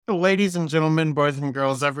Ladies and gentlemen, boys and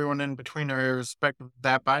girls, everyone in between or irrespective of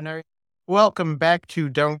that binary, welcome back to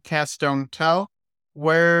Don't Cast, Don't Tell,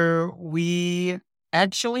 where we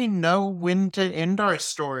actually know when to end our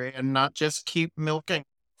story and not just keep milking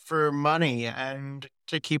for money and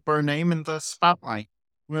to keep our name in the spotlight.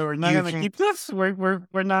 We're not You going to can- keep this.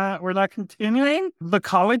 We're not continuing the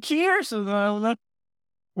college year. So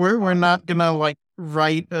We're not gonna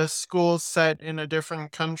write a school set in a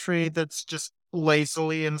different country that's just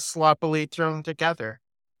lazily and sloppily thrown together.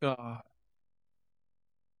 God.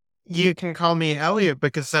 You can call me Elliot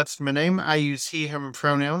because that's my name. I use he, him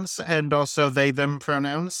pronouns and also they, them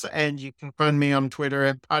pronouns. And you can find me on Twitter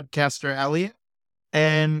at Podcaster Elliot.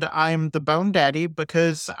 And I'm the Bone Daddy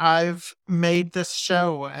because I've made this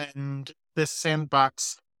show and this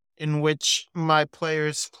sandbox in which my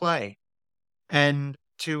players play. And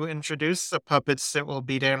to introduce the puppets that will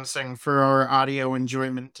be dancing for our audio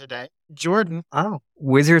enjoyment today, Jordan. Oh,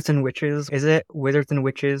 wizards and witches. Is it wizards and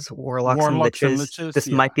witches, warlocks and Warlocks and liches? liches, This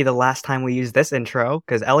yeah. might be the last time we use this intro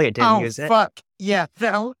because Elliot didn't use it. Fuck. Yeah,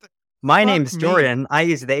 no. My fuck name's me. Jordan. I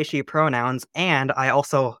use they, she pronouns, and I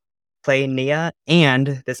also play Nia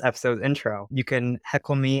and this episode's intro. You can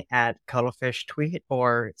heckle me at Cuddlefish Tweet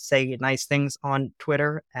or say nice things on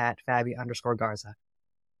Twitter at Fabi_Garza.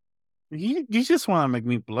 You just want to make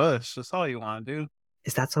me blush. That's all you want to do.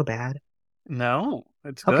 Is that so bad? No,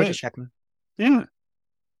 it's Okay, good. just checking. Yeah.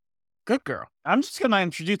 Good girl. I'm just going to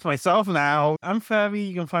introduce myself now. I'm Fabi.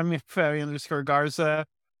 You can find me at Fabi_Garza.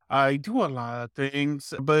 I do a lot of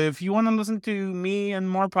things, but if you want to listen to me and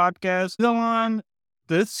more podcasts, go on.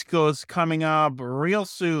 This goes coming up real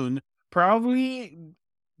soon. Probably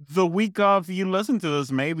the week of you listen to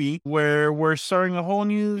this, maybe, where we're starting a whole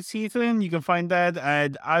new season. You can find that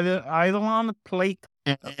at Eidolon Plate.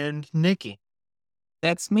 And Nikki.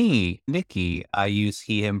 That's me, Nikki. I use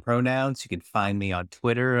he, him pronouns. You can find me on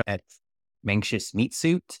Twitter at Manxious Meat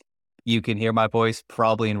Suit. You can hear my voice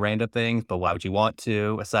probably in random things, but why would you want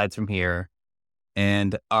to, aside from here?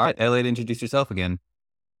 And all right, Elliot, introduce yourself again.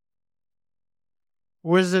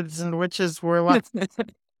 Wizards and witches, warlocks.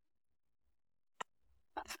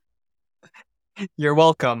 You're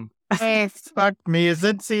welcome. Hey, fuck me. Is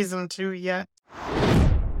it season 2 yet?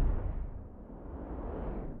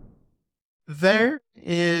 There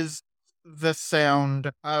is the sound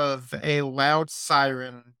of a loud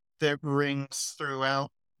siren that rings throughout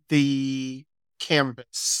the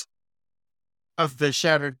campus of the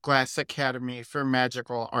Shattered Glass Academy for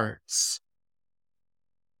Magical Arts.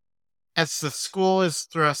 As the school is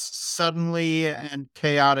thrust suddenly and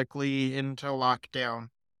chaotically into lockdown,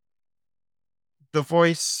 the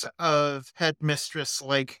voice of Headmistress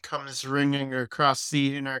Lake comes ringing across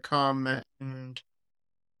the intercom and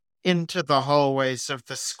into the hallways of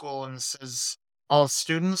the school and says, "All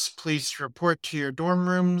students, please report to your dorm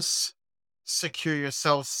rooms, secure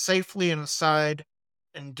yourselves safely inside,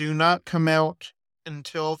 and do not come out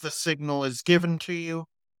until the signal is given to you.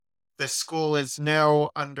 The school is now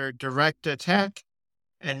under direct attack,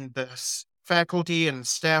 and the faculty and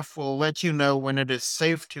staff will let you know when it is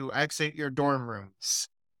safe to exit your dorm rooms."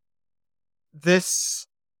 This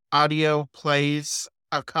audio plays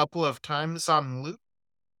a couple of times on loop,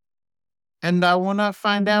 and I want to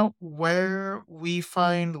find out where we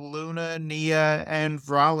find Luna, Nia, and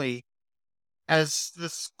Raleigh as the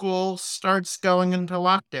school starts going into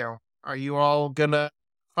lockdown. Are you all gonna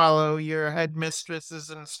follow your headmistress's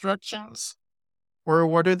instructions? Or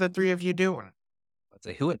what are the three of you doing? Let's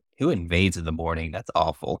say who invades in the morning? That's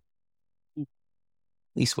awful. At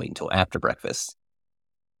least wait until after breakfast.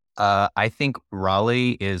 I think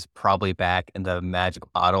Raleigh is probably back in the magic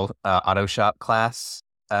auto shop class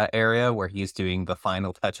area where he's doing the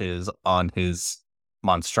final touches on his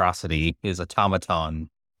monstrosity, his automaton.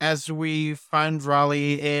 As we find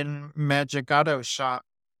Raleigh in Magic Auto Shop,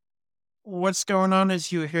 what's going on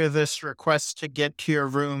as you hear this request to get to your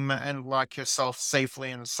room and lock yourself safely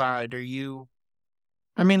inside?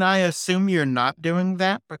 I assume you're not doing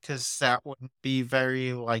that because that wouldn't be very,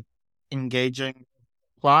 engaging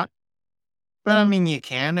plot. But you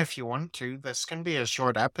can if you want to. This can be a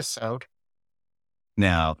short episode.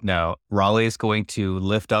 No. Raleigh is going to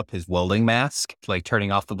lift up his welding mask,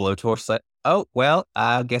 turning off the blowtorch. Oh, well,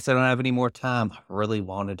 I guess I don't have any more time. I really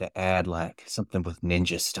wanted to add something with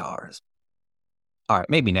ninja stars. All right,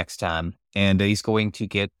 maybe next time. And he's going to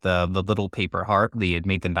get the little paper heart that he had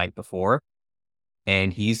made the night before.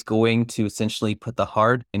 And he's going to essentially put the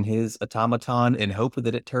heart in his automaton and hope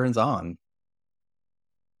that it turns on.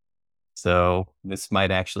 So this might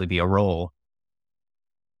actually be a roll.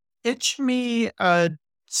 Pitch me a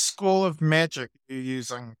school of magic you're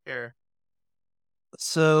using here.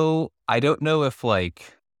 So I don't know if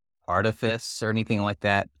artifice or anything like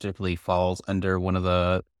that particularly falls under one of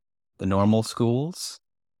the normal schools?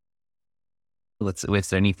 Is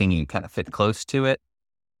there anything you kind of fit close to it?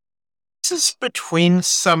 This is between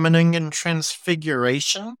summoning and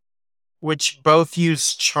transfiguration, which both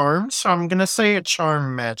use charm, so I'm gonna say a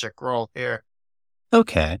charm magic roll here.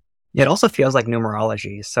 Okay. It also feels like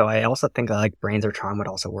numerology, so I also think like brains or charm would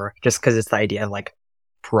also work, just because it's the idea of like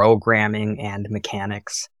programming and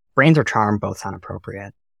mechanics. Brains or charm both sound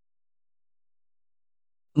appropriate.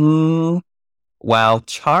 While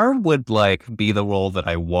charm would be the role that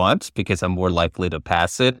I want because I'm more likely to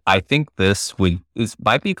pass it, I think this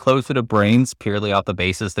might be closer to brains purely off the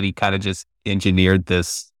basis that he kind of just engineered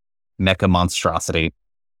this mecha monstrosity.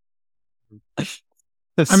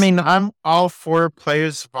 I mean, I'm all for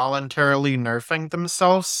players voluntarily nerfing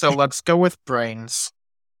themselves, so let's go with brains.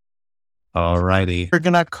 Alrighty. We're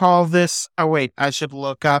gonna call this... Oh wait, I should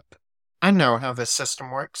look up. I know how this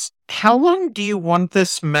system works. How long do you want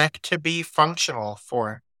this mech to be functional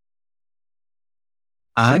for?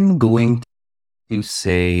 I'm going to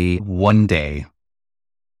say 1 day.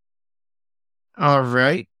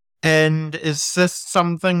 Alright. And is this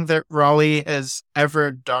something that Raleigh has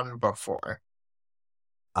ever done before?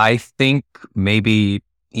 I think maybe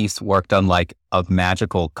he's worked on a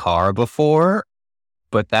magical car before,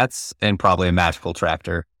 but and probably a magical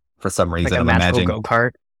tractor for some reason. Like a I'm magical imagining.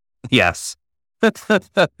 go-kart. Yes.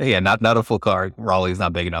 Yeah, not a full car. Raleigh's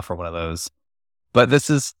not big enough for one of those. But this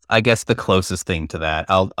is, I guess, the closest thing to that.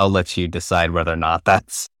 I'll let you decide whether or not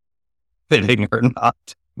that's fitting or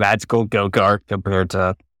not. Magical go-kart compared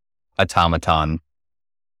to automaton.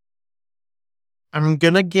 I'm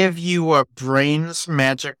gonna give you a brains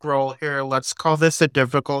magic roll here. Let's call this a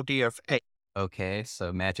difficulty of 8. Okay,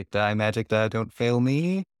 so magic die, don't fail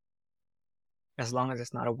me. As long as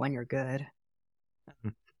it's not a 1, you're good.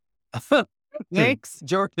 Thanks,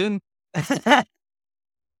 Jordan. That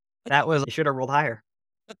was, you should have rolled higher.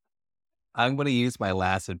 I'm going to use my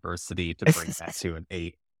last adversity to bring that to an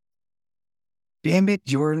 8. Damn it,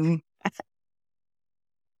 Jordan.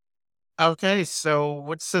 Okay, so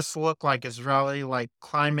what's this look like? Is Raleigh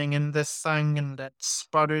climbing in this thing and it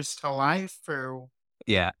sputters to life, or?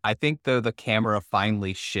 Yeah, I think though the camera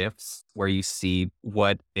finally shifts where you see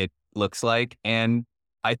what it looks like, and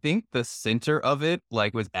I think the center of it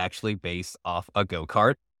was actually based off a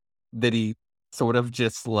go-kart that he sort of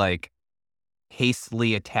just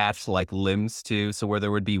hastily attached limbs to, so where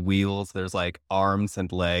there would be wheels, there's arms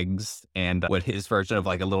and legs, and what his version of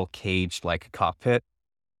a little caged cockpit.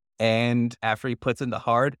 And after he puts in the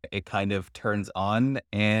hard, it kind of turns on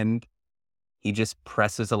and he just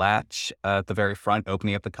presses a latch at the very front,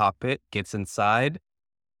 opening up the cockpit, gets inside,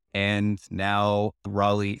 and now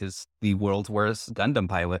Raleigh is the world's worst Gundam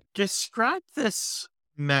pilot. Describe this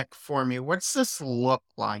mech for me. What's this look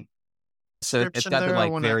like? So it's got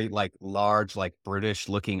the very large, British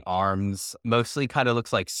looking arms. Mostly kind of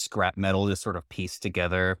looks like scrap metal, just sort of pieced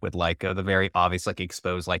together with the very obvious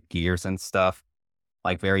exposed gears and stuff.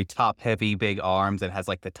 Very top heavy, big arms, and has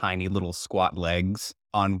the tiny little squat legs.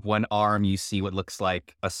 On one arm, you see what looks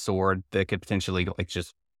like a sword that could potentially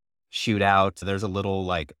just shoot out. There's a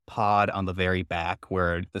little pod on the very back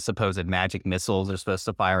where the supposed magic missiles are supposed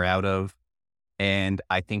to fire out of. And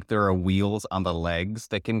I think there are wheels on the legs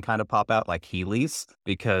that can kind of pop out like Heelys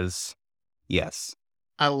because, yes.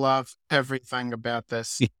 I love everything about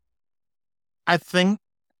this. I think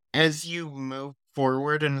as you move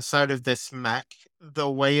forward inside of this mech, the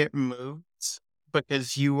way it moves,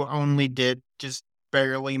 because you only did just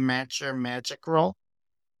barely match your magic roll,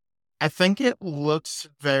 I think it looks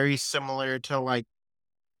very similar to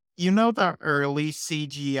the early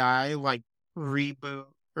CGI reboot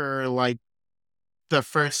or the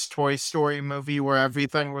first Toy Story movie where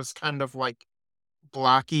everything was kind of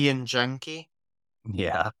blocky and junky.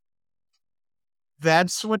 Yeah.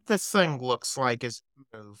 That's what this thing looks like as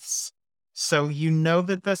it moves. So you know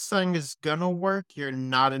that this thing is gonna work, you're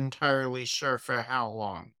not entirely sure for how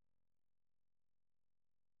long.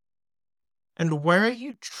 And where are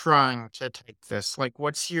you trying to take this?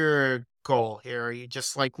 What's your goal here? Are you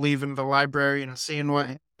just leaving the library and seeing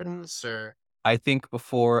what happens, or? I think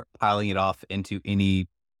before piling it off into any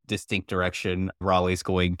distinct direction, Raleigh's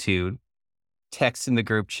going to text in the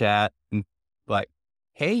group chat and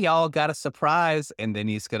hey, y'all, got a surprise. And then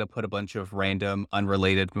he's going to put a bunch of random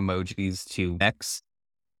unrelated emojis to X.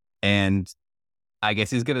 And I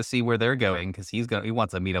guess he's going to see where they're going because he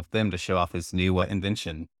wants to meet up with them to show off his new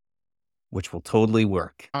invention, which will totally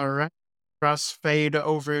work. All right. Crossfade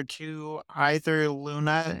over to either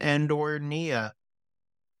Luna and or Nia.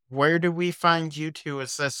 Where do we find you two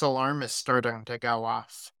as this alarm is starting to go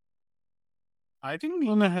off? I think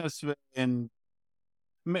Luna has been.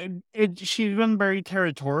 She's been very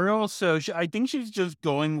territorial, so I think she's just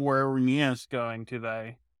going where Nia's going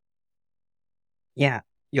today. Yeah,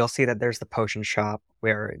 you'll see that there's the potion shop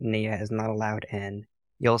where Nia is not allowed in.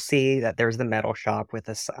 You'll see that there's the metal shop with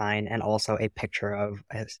a sign and also a picture of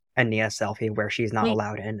a Nia selfie where she's not Wait.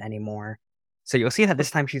 allowed in anymore. So you'll see that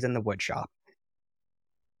this time she's in the wood shop.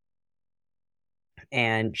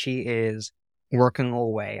 And she is working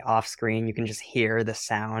away off screen. You can just hear the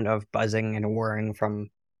sound of buzzing and whirring from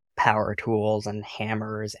power tools and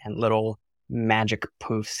hammers and little magic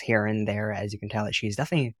poofs here and there, as you can tell that she's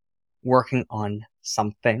definitely working on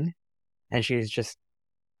something. And she's just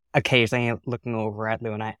occasionally looking over at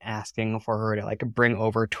Luna, asking for her to like bring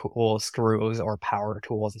over tools, screws, or power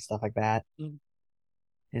tools and stuff like that. And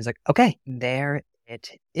he's like, okay, there it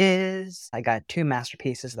is. I got 2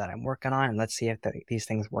 masterpieces that I'm working on, and let's see if these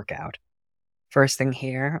things work out. First thing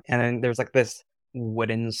here, and then there's like this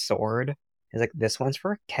wooden sword. It's like, this one's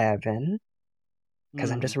for Kevin, because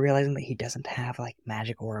I'm just realizing that he doesn't have like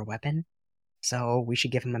magic or a weapon, so we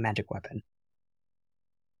should give him a magic weapon.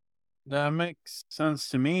 That makes sense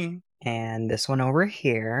to me. And this one over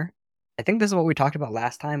here, I think this is what we talked about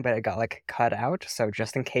last time, but it got like cut out, so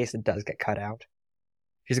just in case it does get cut out,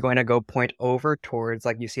 she's going to go point over towards,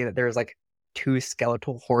 like, you see that there's like 2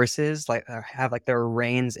 skeletal horses, like have like their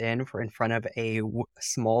reins in front of a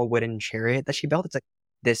small wooden chariot that she built. It's like,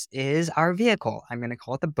 this is our vehicle. I'm going to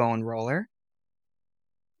call it the Bone Roller.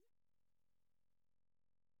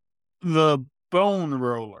 The Bone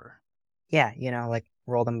Roller. Yeah, like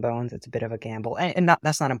roll them bones. It's a bit of a gamble, and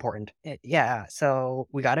that's not important. Yeah, so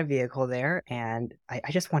we got a vehicle there, and I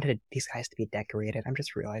just wanted these guys to be decorated. I'm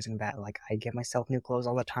just realizing that, like, I give myself new clothes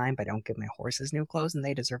all the time, but I don't give my horses new clothes, and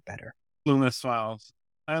they deserve better. Luna smiles.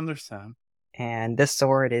 I understand. And this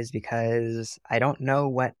sword is because I don't know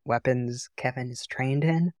what weapons Kevin is trained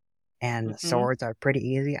in, and swords are pretty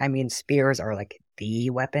easy. I mean, spears are like the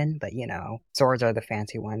weapon, but swords are the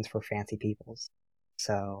fancy ones for fancy peoples.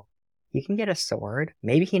 So he can get a sword.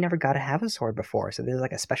 Maybe he never got to have a sword before, so this is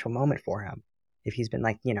like a special moment for him. If he's been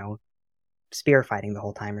like, spear fighting the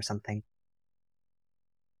whole time or something.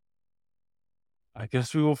 I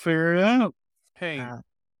guess we will figure it out. Hey.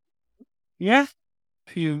 Yeah?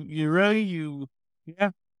 You ready? Yeah?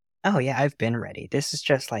 Oh, yeah, I've been ready. This is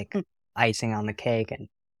just like icing on the cake and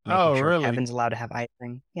making sure really? Kevin's allowed to have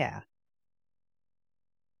icing. Yeah.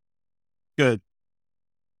 Good.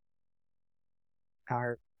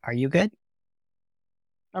 Are you good?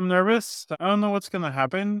 I'm nervous. I don't know what's going to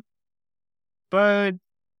happen. But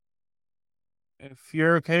if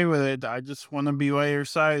you're okay with it, I just want to be by your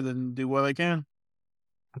side and do what I can.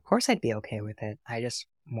 Of course I'd be okay with it. I just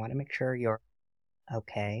want to make sure you're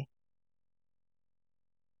okay.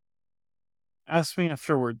 Ask me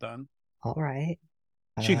after we're done. All right.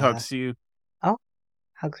 She hugs you. Oh,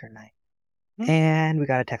 hugs are nice. And we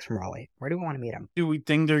got a text from Raleigh. Where do we want to meet him? Do we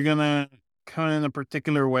think they're going to come in a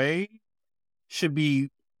particular way? Should we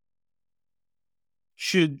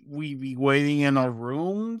be waiting in our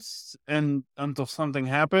rooms and until something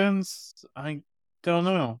happens? I don't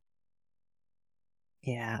know.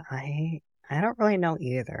 Yeah, I don't really know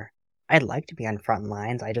either. I'd like to be on front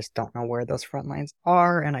lines. I just don't know where those front lines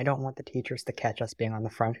are, and I don't want the teachers to catch us being on the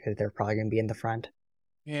front because they're probably going to be in the front.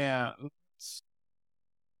 Yeah.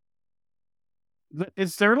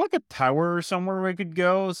 Is there like a tower or somewhere we could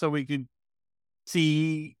go so we could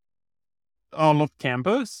see all of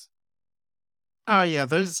campus? Oh, yeah,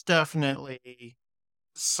 there's definitely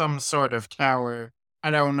some sort of tower.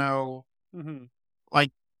 I don't know.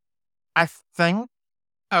 Like, I think.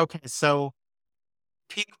 Okay, so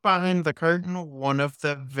peek behind the curtain. One of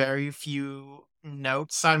the very few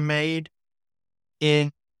notes I made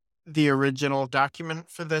in the original document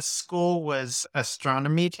for this school was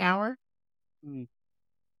astronomy tower.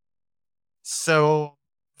 So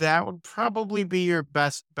that would probably be your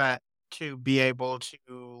best bet to be able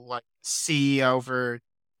to like see over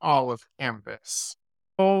all of campus.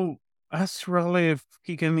 Oh, ask Raleigh if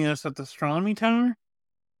he can meet us at the astronomy tower.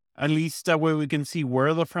 At least that way we can see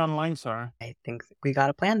where the front lines are. I think we got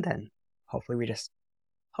a plan then. Hopefully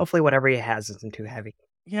whatever he has isn't too heavy.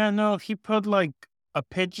 Yeah, no, if he put like a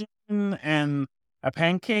pigeon and a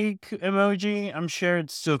pancake emoji, I'm sure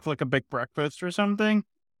it's still like a big breakfast or something.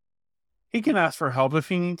 He can ask for help if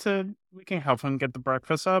he needs it. We can help him get the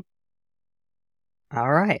breakfast up.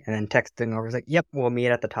 All right. And then texting over is like, yep, we'll meet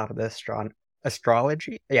at the top of the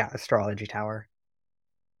astrology tower.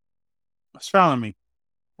 Astronomy.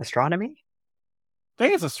 Astronomy? I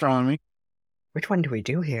think it's astronomy. Which one do we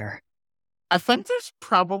do here? I think there's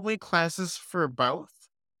probably classes for both.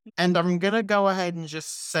 And I'm going to go ahead and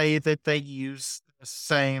just say that they use the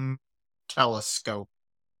same telescope.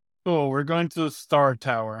 Cool, we're going to the Star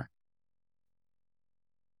Tower.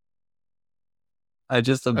 I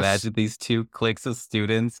just imagine these two cliques of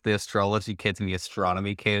students, the astrology kids and the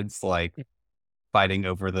astronomy kids, like fighting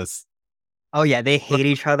over this. Oh yeah, they hate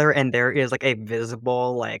each other, and there is like a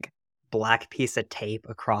visible like black piece of tape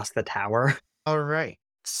across the tower. All right.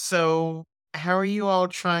 So, how are you all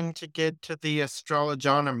trying to get to the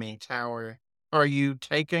astrologonomy tower? Are you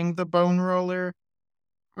taking the bone roller?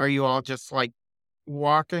 Are you all just like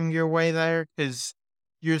walking your way there? Because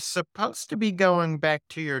you're supposed to be going back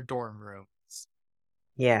to your dorm rooms.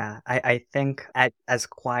 Yeah, I think as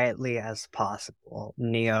quietly as possible,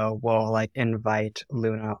 Neo will like invite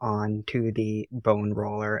Luna on to the bone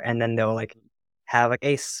roller, and then they'll like have like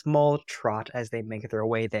a small trot as they make their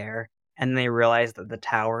way there, and they realize that the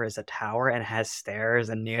tower is a tower and has stairs,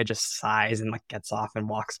 and Neo just sighs and like gets off and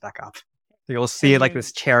walks back up. So you'll see like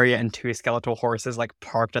this chariot and two skeletal horses like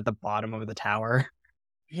parked at the bottom of the tower.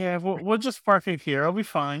 Yeah, we'll just park it here. I'll be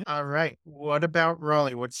fine. All right. What about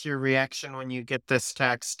Raleigh? What's your reaction when you get this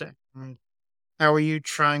text? And how are you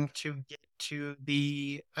trying to get to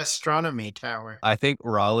the astronomy tower? I think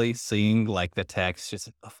Raleigh seeing like the text, just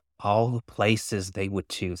of all the places they would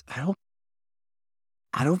choose. I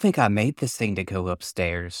don't think I made this thing to go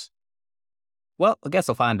upstairs. Well, I guess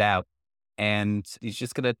I'll find out. And he's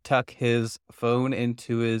just gonna tuck his phone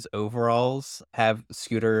into his overalls, have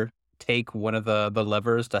Scooter take one of the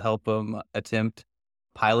levers to help him attempt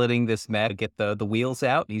piloting this mech, get the wheels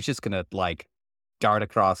out. He's just gonna like dart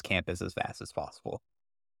across campus as fast as possible.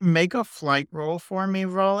 Make a flight roll for me,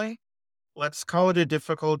 Raleigh. Let's call it a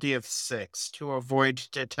difficulty of 6 to avoid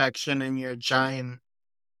detection in your giant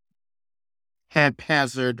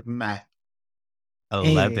haphazard mech.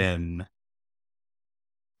 11.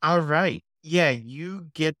 All right. Yeah, you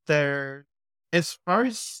get there. As far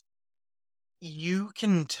as you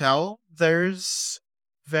can tell, there's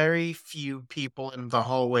very few people in the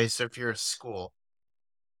hallways of your school.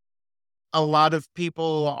 A lot of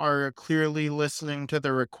people are clearly listening to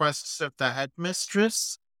the requests of the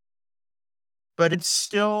headmistress, but it's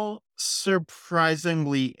still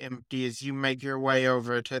surprisingly empty as you make your way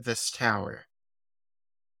over to this tower.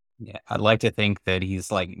 Yeah, I'd like to think that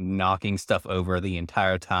he's like knocking stuff over the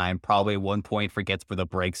entire time. Probably at one point forgets where the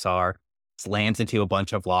brakes are, slams into a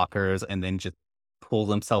bunch of lockers, and then just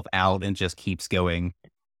pulls himself out and just keeps going.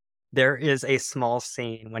 There is a small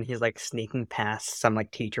scene when he's like sneaking past some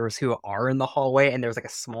like teachers who are in the hallway, and there's like a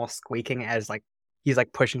small squeaking as like he's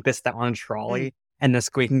like pushing this down on a trolley, and the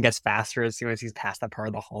squeaking gets faster as soon as he's past that part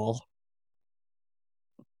of the hall.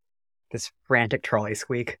 This frantic trolley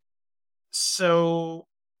squeak. So,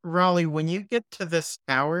 Raleigh, when you get to this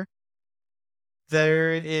tower,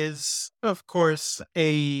 there is, of course,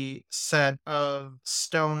 a set of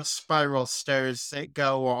stone spiral stairs that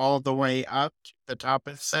go all the way up to the top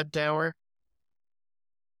of said tower.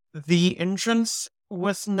 The entrance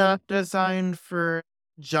was not designed for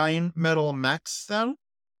giant metal mechs, though,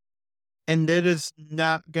 and it is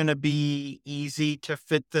not going to be easy to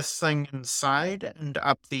fit this thing inside and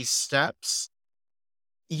up these steps.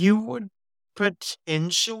 You would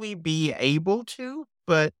potentially be able to,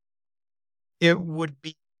 but it would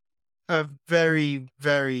be a very,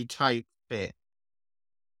 very tight fit.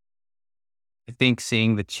 I think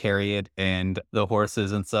seeing the chariot and the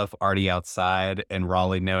horses and stuff already outside, and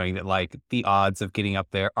Raleigh knowing that like the odds of getting up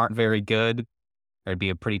there aren't very good, there'd be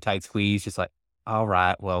a pretty tight squeeze. Just like, all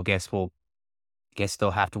right, well, guess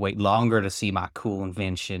they'll have to wait longer to see my cool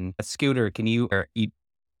invention. Scooter, can you or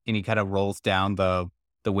any kind of rolls down the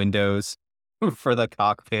windows for the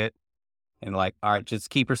cockpit and like, all right,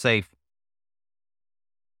 just keep her safe.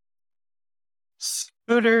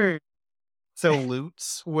 Scooter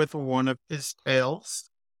salutes with one of his tails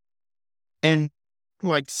and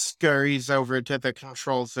like scurries over to the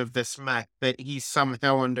controls of this mech that he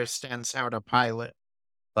somehow understands how to pilot.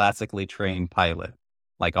 Classically trained pilot,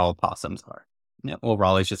 like all possums are. Yeah, well,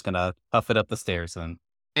 Raleigh's just gonna puff it up the stairs then.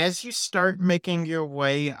 As you start making your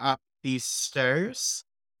way up these stairs,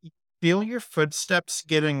 you feel your footsteps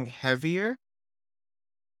getting heavier.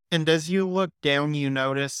 And as you look down, you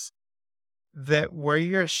notice that where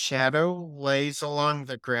your shadow lays along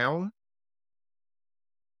the ground,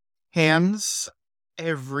 hands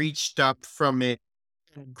have reached up from it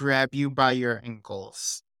and grab you by your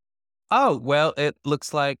ankles. Oh, well, it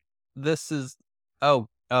looks like this is. Oh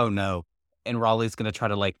no. And Raleigh's gonna try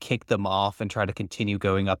to like kick them off and try to continue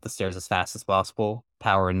going up the stairs as fast as possible.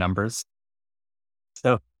 Power in numbers.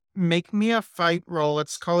 So Make me a fight roll.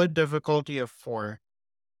 Let's call it difficulty of 4.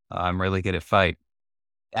 I'm really good at fight.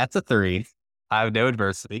 That's a 3. I have no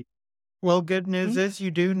adversity. Well, good news is you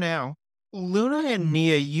do now. Luna and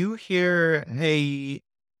Nia, you hear a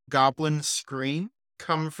goblin scream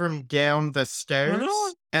come from down the stairs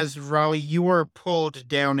as Raleigh, you are pulled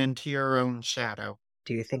down into your own shadow.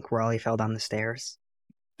 Do you think Raleigh fell down the stairs?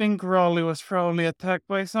 Think Raleigh was probably attacked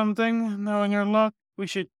by something. Knowing your luck, we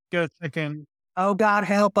should go check in. Oh God,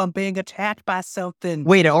 help! I'm being attacked by something.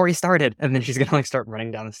 Wait, it already started. And then she's gonna like start running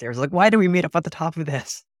down the stairs. Like, why do we meet up at the top of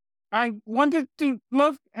this? I wanted to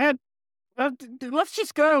look at. Let's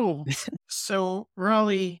just go. So,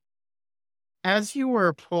 Raleigh, as you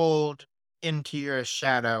were pulled into your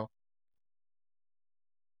shadow,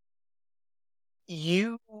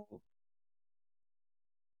 you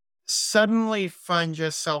suddenly find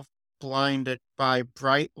yourself blinded by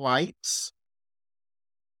bright lights,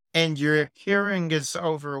 and your hearing is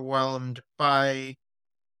overwhelmed by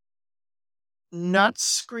not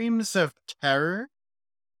screams of terror,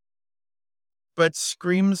 but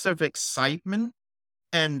screams of excitement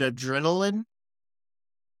and adrenaline.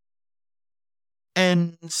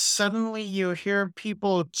 And suddenly you hear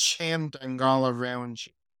people chanting all around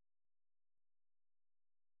you.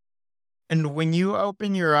 And when you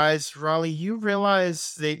open your eyes, Raleigh, you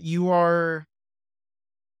realize that you are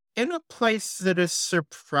in a place that is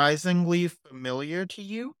surprisingly familiar to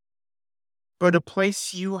you, but a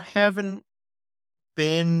place you haven't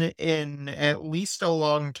been in at least a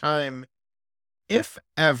long time, if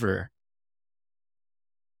ever.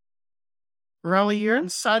 Raleigh, you're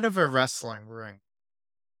inside of a wrestling ring.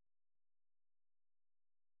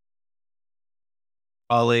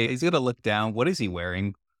 Ollie, he's gonna look down. What is he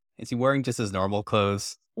wearing? Is he wearing just his normal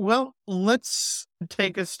clothes? Well, let's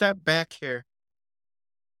take a step back here.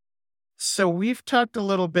 So we've talked a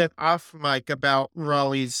little bit off mic about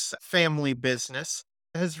Raleigh's family business.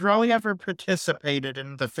 Has Raleigh ever participated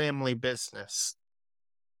in the family business?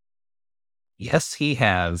 Yes, he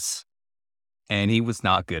has. And he was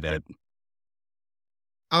not good at it.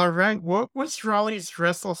 All right, what was Raleigh's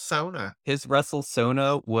WrestleSona? His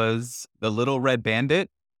WrestleSona was the Little Red Bandit.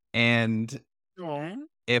 And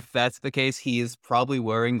if that's the case, he is probably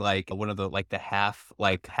wearing like one of the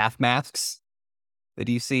half masks that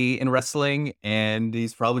you see in wrestling. And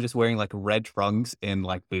he's probably just wearing like red trunks and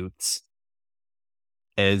like boots.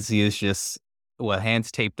 As he is just hands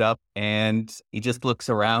taped up, and he just looks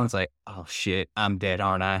around. It's like, oh shit, I'm dead,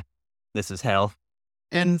 aren't I? This is hell.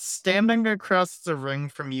 And standing across the ring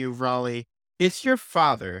from you, Raleigh, is your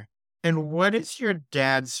father. And what is your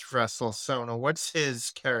dad's WrestleSona? What's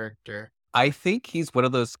his character? I think he's one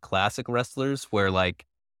of those classic wrestlers where like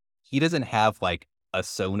he doesn't have like a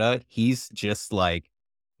Sona. He's just like,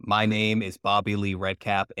 my name is Bobby Lee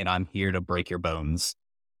Redcap, and I'm here to break your bones.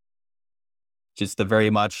 Just the very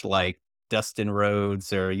much like Dustin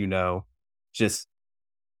Rhodes, or just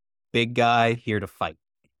big guy here to fight.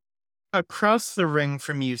 Across the ring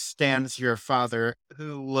from you stands your father,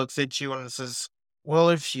 who looks at you and says, well,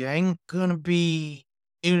 if you ain't gonna be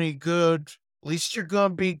any good, at least you're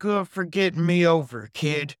gonna be good for getting me over,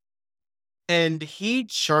 kid. And he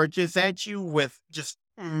charges at you with just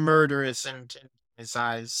murderous intent in his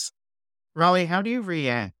eyes. Raleigh, how do you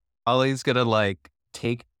react? Ollie's gonna like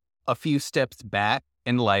take a few steps back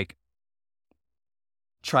and like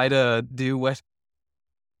try to do what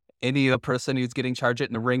any person who's getting charged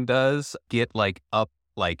in the ring does, get like up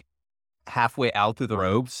like halfway out through the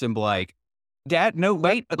ropes and be like, Dad, no,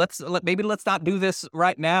 wait, maybe let's not do this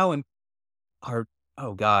right now. And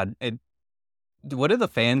oh God. And what do the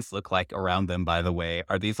fans look like around them, by the way?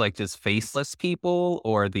 Are these like just faceless people,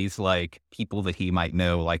 or are these like people that he might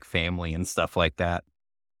know, like family and stuff like that?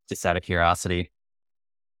 Just out of curiosity.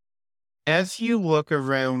 As you look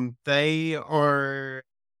around, they are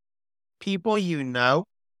people you know.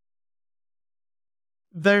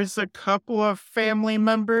 There's a couple of family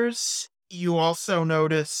members. You also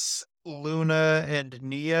notice Luna and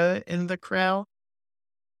Nia in the crowd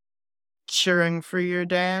cheering for your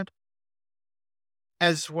dad,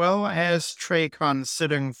 as well as Traycon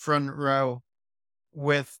sitting front row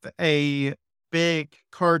with a big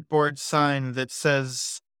cardboard sign that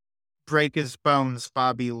says, break his bones,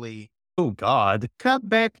 Bobby Lee. Oh, God. Cut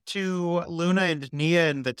back to Luna and Nia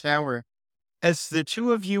in the tower. As the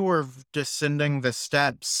two of you are descending the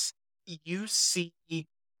steps, you see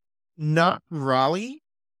not Raleigh,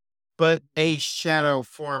 but a shadow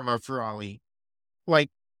form of Raleigh.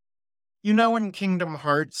 Like, you know in Kingdom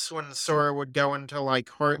Hearts when Sora would go into like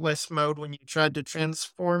Heartless mode when you tried to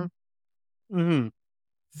transform? Mm-hmm.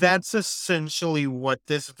 That's essentially what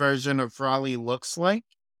this version of Raleigh looks like.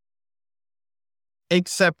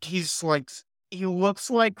 Except he looks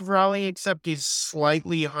like Raleigh, except he's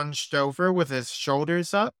slightly hunched over with his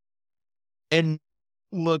shoulders up. and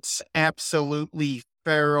looks absolutely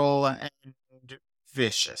feral and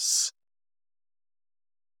vicious.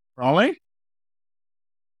 Raleigh?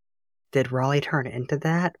 Did Raleigh turn into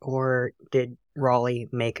that, or did Raleigh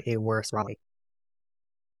make a worse Raleigh?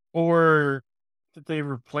 Or did they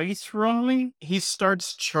replace Raleigh? He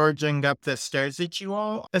starts charging up the stairs at you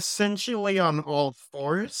all, essentially on all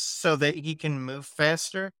fours, so that he can move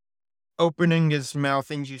faster, opening his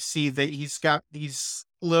mouth, and you see that he's got these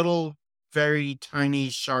little, very tiny,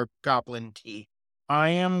 sharp goblin teeth. I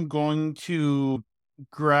am going to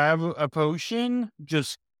grab a potion,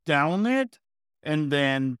 just down it, and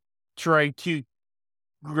then try to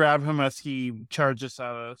grab him as he charges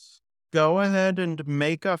at us. Go ahead and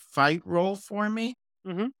make a fight roll for me.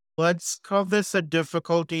 Mm-hmm. Let's call this a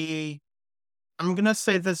difficulty. I'm going to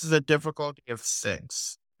say this is a difficulty of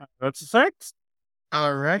 6. That's a 6.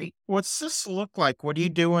 All right. What's this look like? What are you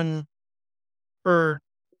doing? Or,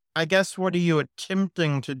 I guess, what are you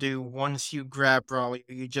attempting to do once you grab Raleigh?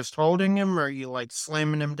 Are you just holding him, or are you, like,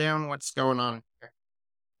 slamming him down? What's going on here?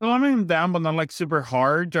 Slamming him down, but not like super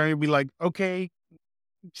hard. Trying to be like, okay,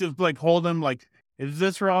 just like hold him. Like, is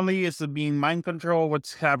this Raleigh? Is it being mind control?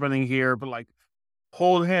 What's happening here? But like,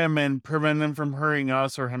 hold him and prevent him from hurting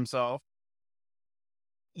us or himself.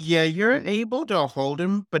 Yeah, you're able to hold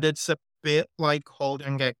him, but it's a bit like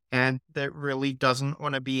holding a cat that really doesn't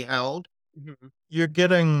want to be held. You're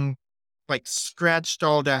getting, like, scratched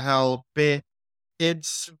all to hell, but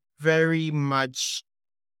it's very much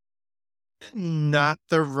not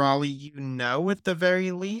the Raleigh you know, at the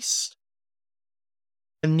very least.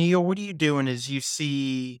 And Neil, what are you doing as you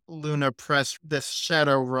see Luna press this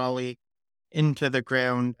shadow Raleigh into the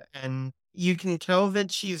ground, and you can tell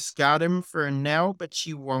that she's got him for now, but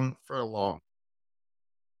she won't for long.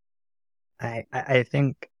 I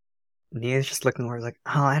think Nia's just looking over like,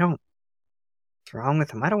 what's wrong with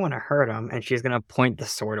him? I don't want to hurt him. And she's going to point the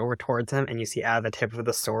sword over towards him, and you see out of the tip of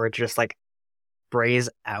the sword just like braze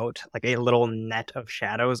out like a little net of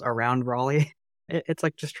shadows around Raleigh. It's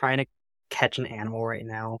like just trying to catch an animal right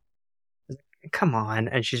now. Come on.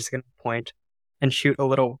 And she's just going to point and shoot a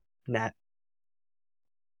little net.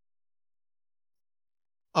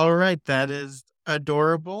 All right, that is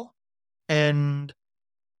adorable. And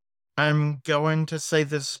I'm going to say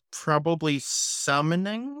this is probably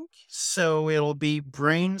summoning, so it'll be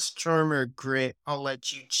Brains, Charm, or Grit. I'll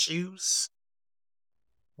let you choose.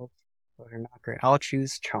 They're not great. I'll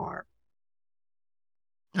choose Charm.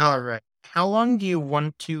 All right. How long do you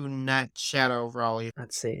want to net Shadow Raleigh?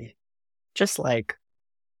 Let's see. Just like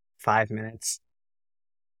 5 minutes.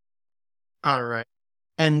 All right.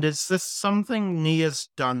 And is this something Nia's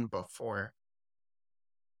done before?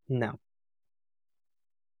 No.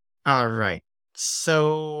 All right.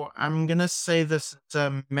 So I'm going to say this is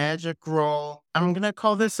a magic roll. I'm going to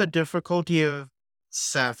call this a difficulty of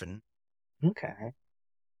 7. Okay.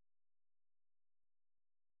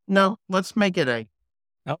 No, let's make it 8.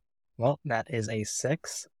 Well, that is a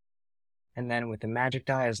 6. And then with the magic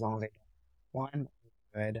die, as long as I get 1,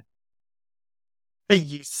 good.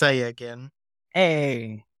 You say again.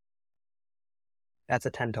 Hey! That's a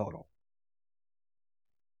 10 total.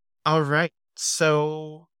 All right.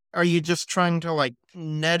 So are you just trying to, like,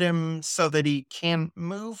 net him so that he can't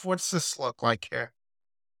move? What's this look like here?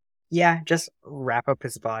 Yeah, just wrap up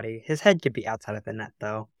his body. His head could be outside of the net,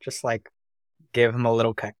 though. Just like give him a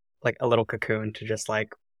little a little cocoon to just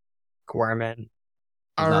like squirm in. It's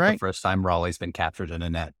All not the right. first time Raleigh's been captured in a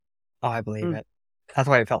net. Oh, I believe it. That's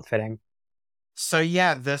why it felt fitting. So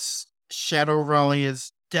yeah, this Shadow Raleigh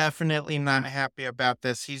is definitely not happy about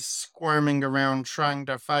this. He's squirming around trying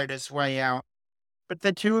to fight his way out. But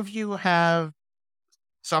the two of you have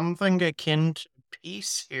something akin to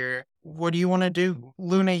peace here. What do you want to do?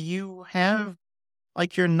 Luna, you have,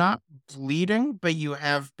 like, you're not bleeding, but you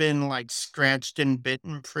have been, like, scratched and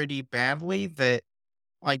bitten pretty badly that,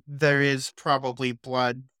 like, there is probably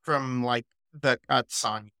blood from, like, the cuts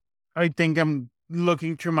on you. I think I'm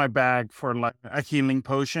looking through my bag for like a healing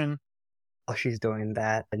potion. While she's doing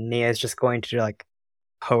that, Nia's just going to like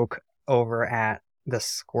poke over at the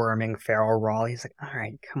squirming feral Raleigh. He's like, all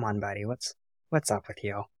right, come on, buddy. What's up with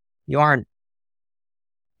you? You aren't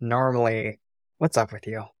normally. What's up with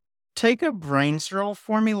you? Take a brains roll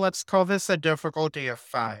for me. Let's call this a difficulty of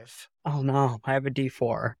 5. Oh no, I have a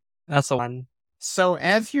D4. That's a 1. So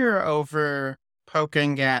as you're over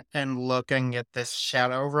poking at and looking at this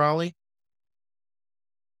Shadow Raleigh,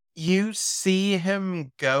 you see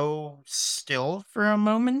him go still for a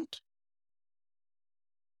moment,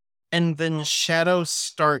 and then shadows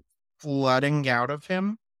start flooding out of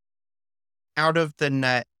him, out of the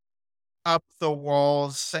net, up the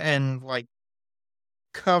walls, and like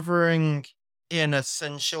covering in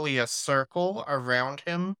essentially a circle around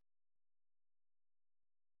him,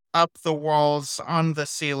 up the walls, on the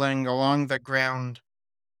ceiling, along the ground.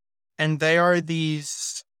 And they are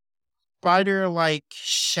these spider-like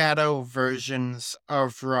shadow versions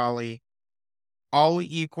of Raleigh, all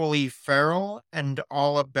equally feral and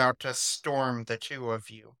all about to storm the two of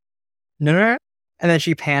you. No, no, no. And then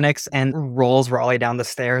she panics and rolls Raleigh down the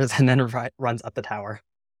stairs and then runs up the tower.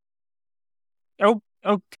 Oh,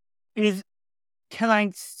 can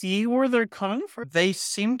I see where they're coming from? They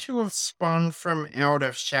seem to have spawned from out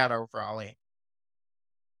of Shadow Raleigh.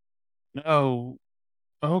 Oh,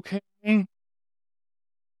 okay.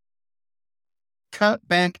 Cut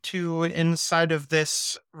back to inside of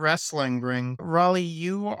this wrestling ring. Raleigh,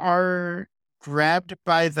 you are grabbed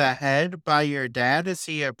by the head by your dad as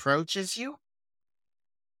he approaches you.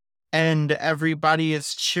 And everybody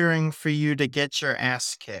is cheering for you to get your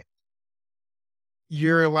ass kicked.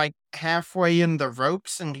 You're like halfway in the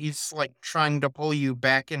ropes and he's like trying to pull you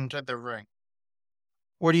back into the ring.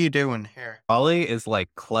 What are you doing here? Raleigh is like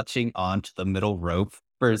clutching onto the middle rope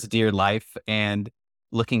for his dear life and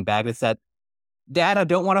looking back and said, Dad, I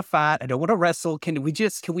don't want to fight. I don't want to wrestle. Can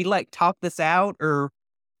we like talk this out? Or,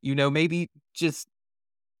 maybe just,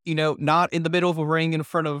 not in the middle of a ring in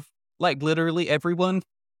front of like literally everyone.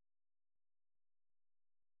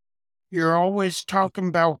 You're always talking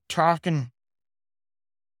about talking.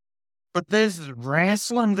 But this is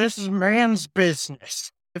wrestling. This is man's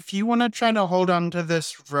business. If you want to try to hold on to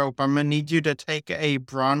this rope, I'm going to need you to take a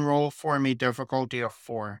brawn roll for me, difficulty of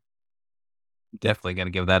 4. Definitely going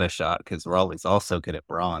to give that a shot because Raleigh's also good at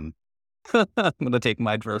brawn. I'm going to take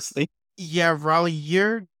my adversity. Yeah, Raleigh,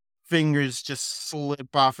 your fingers just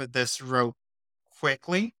slip off of this rope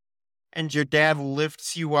quickly, and your dad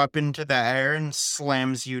lifts you up into the air and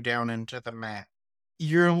slams you down into the mat.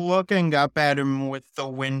 You're looking up at him with the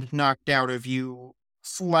wind knocked out of you,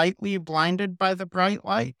 slightly blinded by the bright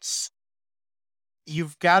lights.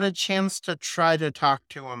 You've got a chance to try to talk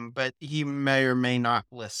to him, but he may or may not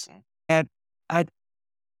listen. And I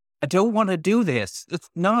don't want to do this. It's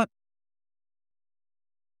not.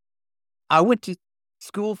 I went to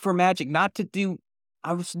school for magic, not to do.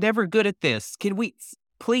 I was never good at this. Can we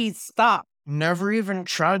please stop? Never even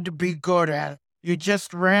tried to be good at it. You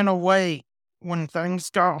just ran away when things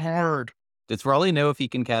got hard. Does Raleigh know if he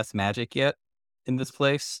can cast magic yet in this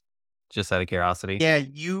place? Just out of curiosity. Yeah,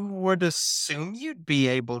 you would assume you'd be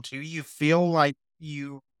able to. You feel like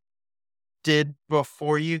you did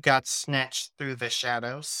before you got snatched through the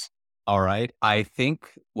shadows. All right. I think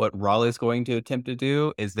what Raleigh's going to attempt to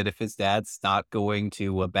do is that if his dad's not going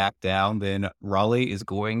to back down, then Raleigh is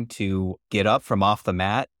going to get up from off the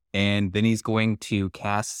mat and then he's going to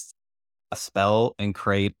cast a spell and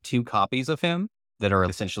create 2 copies of him that are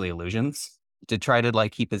essentially illusions to try to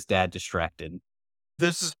like keep his dad distracted.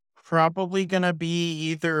 This is probably going to be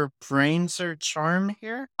either brains or charm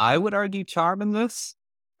here. I would argue charm in this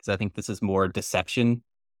because I think this is more deception.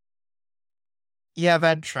 Yeah,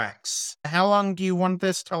 that tracks. How long do you want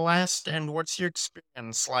this to last, and what's your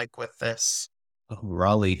experience like with this? Oh,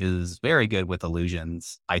 Raleigh is very good with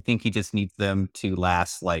illusions. I think he just needs them to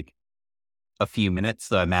last like a few minutes.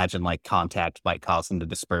 So imagine like contact might cause him to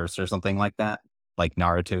disperse or something like that, like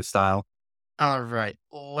Naruto style. All right,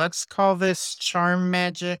 let's call this charm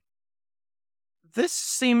magic. This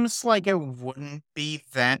seems like it wouldn't be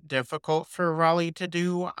that difficult for Raleigh to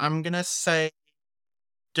do. I'm going to say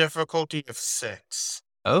difficulty of 6.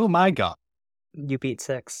 Oh my god. You beat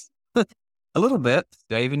 6. A little bit.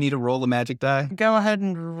 Do I even need to roll a magic die? Go ahead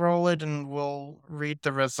and roll it and we'll read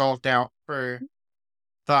the result out for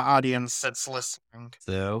the audience that's listening.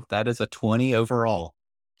 So that is a 20 overall.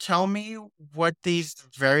 Tell me what these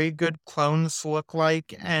very good clones look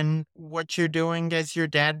like and what you're doing as your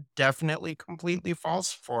dad definitely completely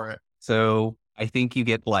falls for it. So I think you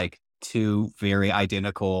get like 2 very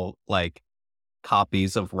identical like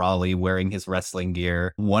copies of Raleigh wearing his wrestling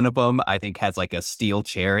gear. One of them I think has like a steel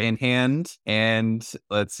chair in hand, and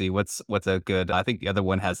let's see what's a good. I think the other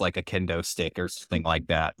one has like a kendo stick or something like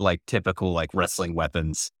that, like typical like wrestling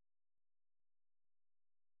weapons.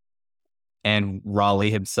 And Raleigh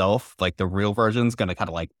himself, like the real version's gonna kind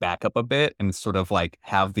of like back up a bit and sort of like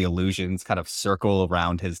have the illusions kind of circle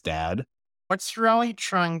around his dad. What's Raleigh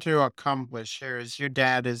trying to accomplish here as your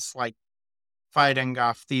dad is like fighting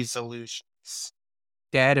off these illusions?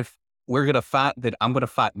 Dad, if we're gonna fight, then I'm gonna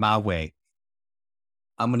fight my way.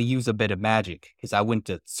 I'm gonna use a bit of magic because I went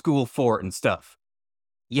to school for it and stuff.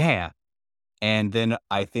 Yeah. And then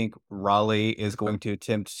I think Raleigh is going to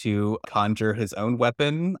attempt to conjure his own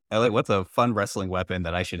weapon. Elliot, what's a fun wrestling weapon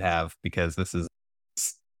that I should have? Because this is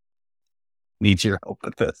need your help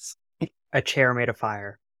with this. A chair made of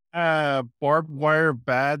fire. Barbed wire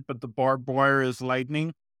bad, but the barbed wire is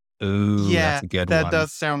lightning. Ooh, Yeah, that's a good that one.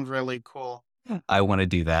 does sound really cool. I want to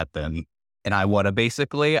do that then. And I want to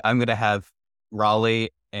basically, I'm going to have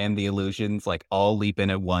Raleigh and the illusions like all leap in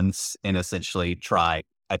at once and essentially try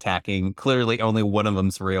attacking. Clearly, only one of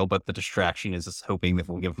them's real, but the distraction is just hoping that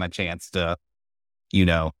we'll give them a chance to,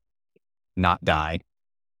 not die.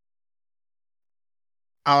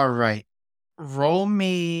 All right. Roll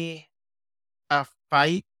me a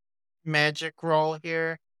fight magic roll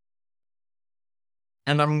here.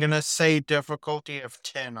 And I'm going to say difficulty of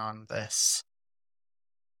 10 on this.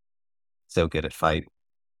 So good at fight.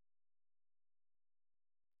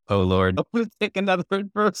 Oh, Lord. I'm going to take another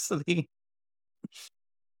adversity.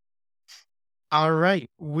 All right.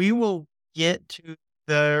 We will get to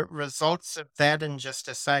the results of that in just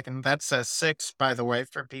a second. That's a 6, by the way,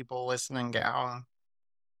 for people listening at home.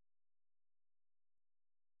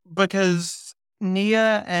 Because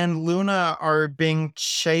Nia and Luna are being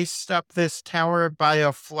chased up this tower by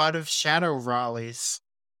a flood of shadow Raleighs.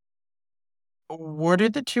 What are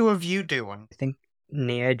the two of you doing? I think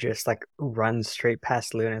Nia just like runs straight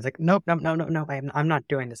past Luna. It's like, nope, nope, no, no, no. I'm not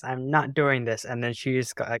doing this. I'm not doing this. And then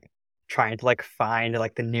she's like trying to like find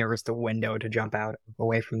like the nearest window to jump out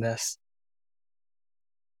away from this.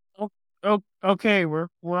 Oh, okay. We're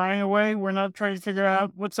running away. We're not trying to figure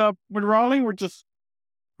out what's up with Raleigh. We're just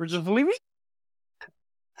leaving.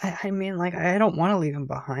 I mean, like, I don't want to leave him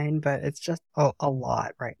behind, but it's just a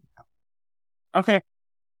lot right now.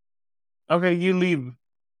 Okay, you leave.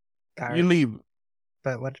 You leave.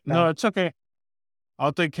 But what? No, it's okay.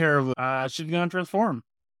 I'll take care of it. She's gonna transform.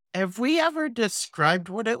 Have we ever described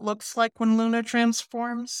what it looks like when Luna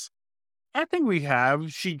transforms? I think we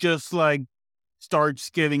have. She just like starts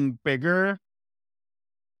getting bigger,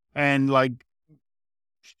 and like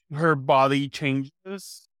her body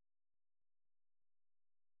changes.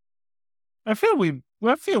 I feel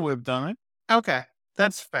we've done it. Okay,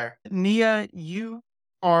 that's fair. Nia, you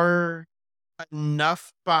are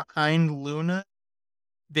enough behind Luna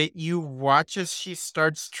that you watch as she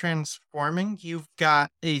starts transforming. You've got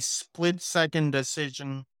a split-second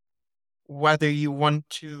decision whether you want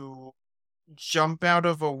to jump out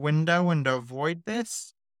of a window and avoid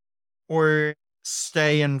this, or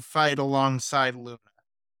stay and fight alongside Luna.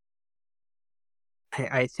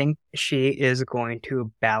 I think she is going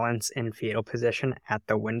to balance in fetal position at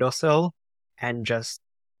the windowsill and just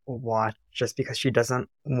watch, just because she doesn't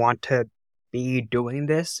want to be doing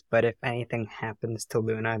this. But if anything happens to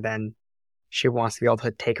Luna, then she wants to be able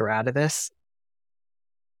to take her out of this.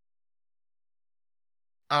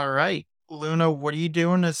 All right, Luna, what are you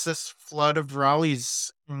doing as this flood of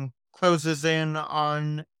Raleighs closes in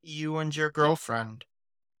on you and your girlfriend?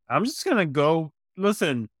 I'm just gonna go.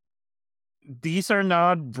 Listen, these are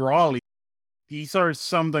not Brawly. These are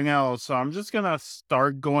something else. So I'm just gonna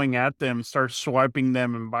start going at them, start swiping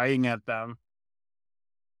them and biting at them.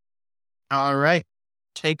 All right,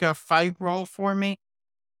 take a fight roll for me.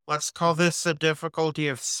 Let's call this a difficulty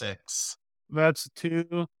of 6. That's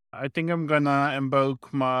 2. I think I'm gonna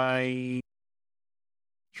invoke my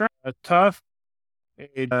tough.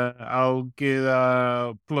 I'll get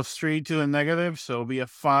 +3 to the negative, so it'll be a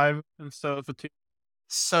 5 instead of a 2.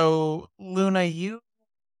 So, Luna, you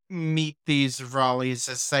meet these Raleighs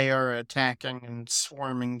as they are attacking and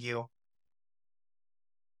swarming you.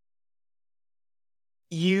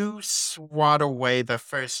 You swat away the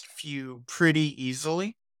first few pretty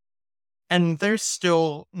easily, and they're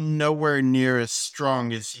still nowhere near as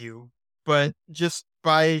strong as you, but just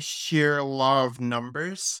by sheer law of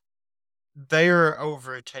numbers, they're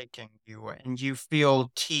overtaking you, and you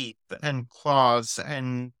feel teeth and claws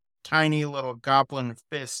and tiny little goblin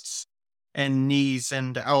fists and knees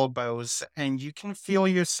and elbows, and you can feel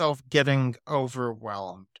yourself getting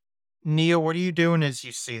overwhelmed. Nia, what are you doing as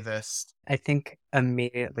you see this? I think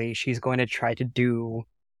immediately she's going to try to do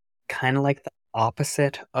kind of like the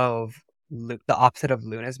opposite of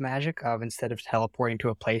Luna's magic. Of instead of teleporting to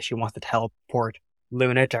a place, she wants to teleport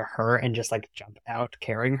Luna to her and just like jump out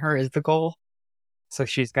carrying her is the goal. So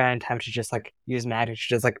she's gonna attempt to just like use magic to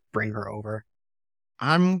just like bring her over.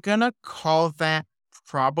 I'm gonna call that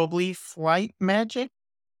probably flight magic.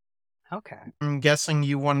 Okay. I'm guessing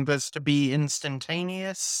you want this to be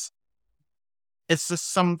instantaneous. Is this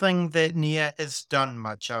something that Nia has done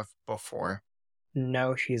much of before?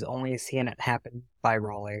 No, she's only seen it happen by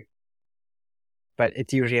Raleigh. But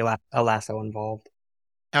it's usually a lasso involved.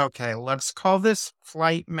 Okay, let's call this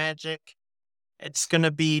flight magic. It's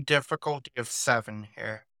gonna be difficulty of 7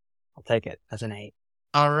 here. I'll take it as an 8.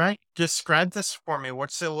 All right, describe this for me.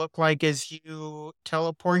 What's it look like as you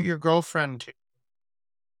teleport your girlfriend to?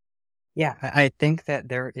 Yeah, I think that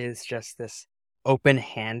there is just this open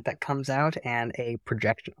hand that comes out and a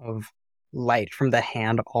projection of light from the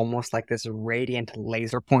hand, almost like this radiant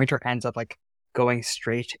laser pointer ends up like going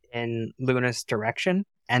straight in Luna's direction.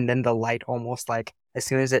 And then the light almost like as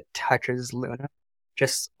soon as it touches Luna,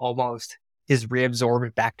 just almost is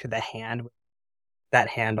reabsorbed back to the hand. That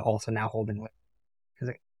hand also now holding light. It's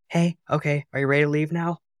like, hey, okay, are you ready to leave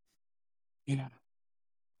now? Yeah.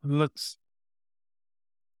 I'm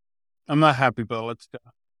not happy, but let's go.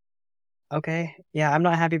 Okay, yeah, I'm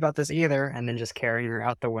not happy about this either. And then just carrying her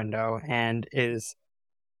out the window and is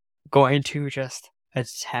going to just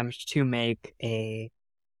attempt to make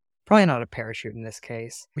probably not a parachute in this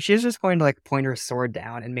case. She's just going to like point her sword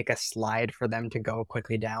down and make a slide for them to go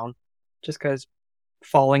quickly down. Just because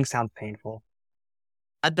falling sounds painful.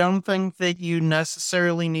 I don't think that you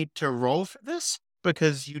necessarily need to roll for this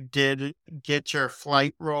because you did get your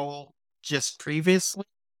flight roll just previously.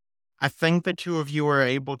 I think the two of you are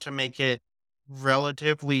able to make it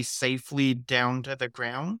relatively safely down to the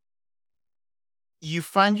ground. You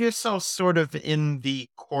find yourself sort of in the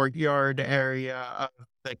courtyard area of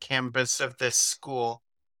the campus of this school.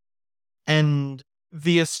 And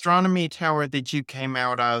the astronomy tower that you came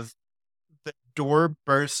out of, the door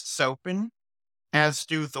bursts open, as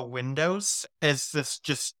do the windows, as this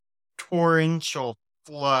just torrential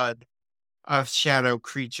flood of shadow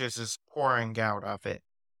creatures is pouring out of it.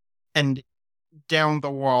 And down the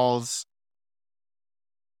walls,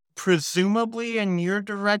 presumably in your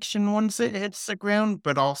direction once it hits the ground,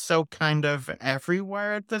 but also kind of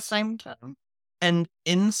everywhere at the same time. And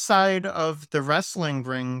inside of the wrestling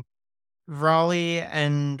ring, Raleigh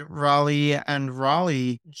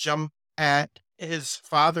jump at his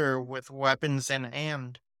father with weapons in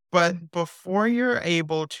hand. But before you're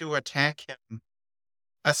able to attack him,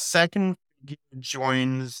 a second figure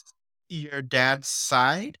joins your dad's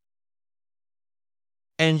side,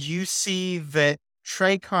 and you see that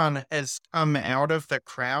Tracon has come out of the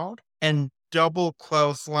crowd and double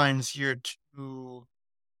clotheslines your two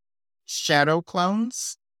shadow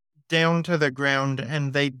clones down to the ground,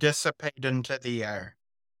 and they dissipate into the air.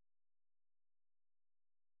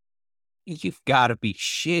 You've got to be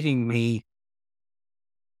shitting me.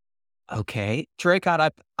 Okay.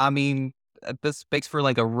 Dracon, I mean, this makes for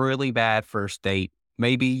like a really bad first date.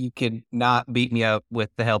 Maybe you could not beat me up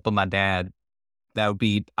with the help of my dad. That would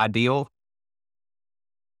be ideal.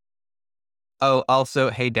 Oh, also,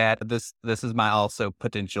 hey dad, this is my also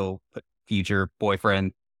potential future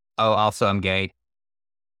boyfriend. Oh, also I'm gay.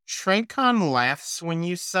 Tracon laughs when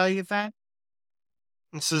you say that.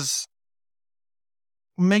 And says,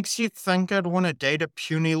 makes you think I'd want to date a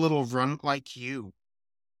puny little runt like you.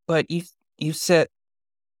 But you said,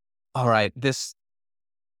 all right,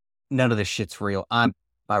 none of this shit's real.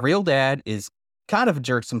 My real dad is kind of a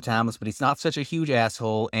jerk sometimes, but he's not such a huge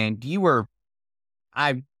asshole. And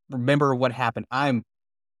I remember what happened.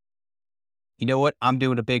 You know what? I'm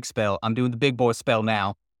doing a big spell. I'm doing the big boy spell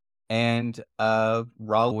now. And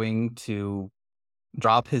going to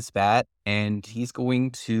drop his bat, and he's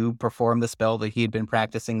going to perform the spell that he had been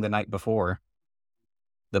practicing the night before.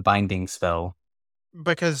 The binding spell.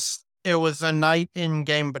 Because it was a night in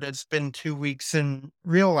game, but it's been 2 weeks in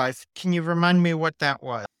real life. Can you remind me what that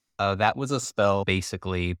was? That was a spell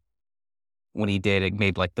basically when he did it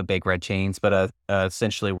made like the big red chains, but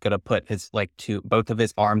essentially we're gonna put both of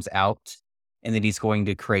his arms out, and then he's going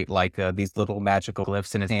to create like these little magical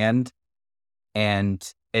glyphs in his hand,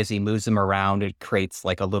 and as he moves them around, it creates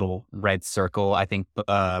like a little red circle, I think,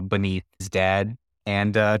 beneath his dad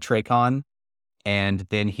and Tracon, and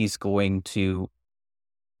then he's going to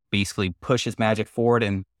basically push his magic forward,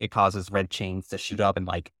 and it causes red chains to shoot up and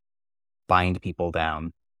like bind people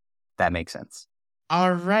down. That makes sense.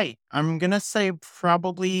 All right. I'm going to say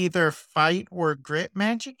probably either fight or grit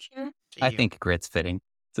magic here. I think grit's fitting.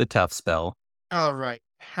 It's a tough spell. All right.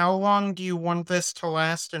 How long do you want this to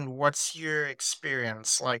last, and what's your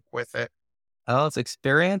experience like with it? Oh, his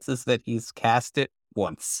experience is that he's cast it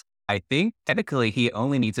once. I think technically he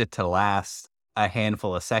only needs it to last a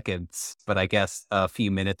handful of seconds, but I guess a few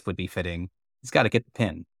minutes would be fitting. He's got to get the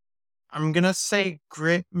pin. I'm going to say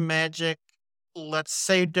grit magic. Let's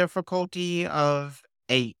say difficulty of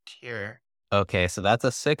 8 here. Okay, so that's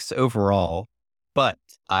a 6 overall, but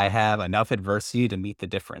I have enough adversity to meet the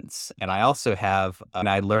difference. And I also have, when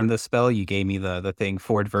I learned this spell, you gave me the thing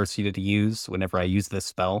for adversity to use whenever I use this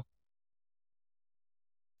spell.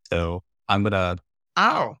 So I'm going to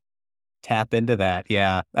tap into that.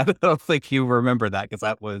 Yeah, I don't think you remember that because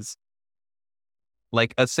that was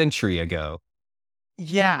like a century ago.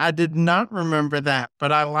 Yeah, I did not remember that,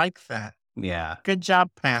 but I like that. Yeah. Good job,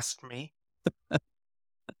 past me.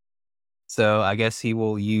 So I guess he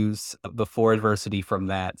will use the 4 adversity from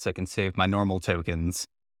that so I can save my normal tokens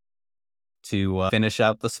to finish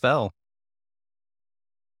out the spell.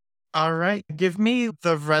 All right, give me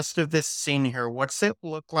the rest of this scene here. What's it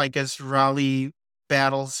look like as Raleigh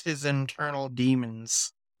battles his internal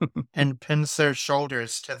demons and pins their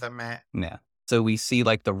shoulders to the mat? Yeah. So we see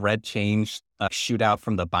like the red chains shoot out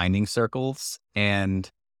from the binding circles. And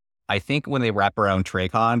I think when they wrap around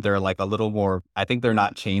Traycon, they're like a little more, I think they're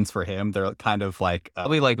not chains for him. They're kind of like,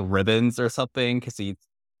 probably like ribbons or something because he's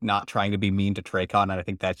not trying to be mean to Traycon. And I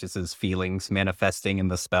think that's just his feelings manifesting in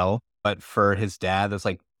the spell. But for his dad, there's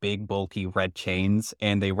like big, bulky red chains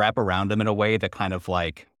and they wrap around him in a way that kind of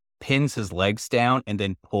like pins his legs down and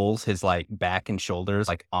then pulls his like back and shoulders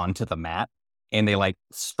like onto the mat. And they like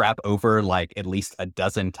strap over like at least a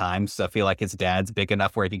dozen times. So I feel like his dad's big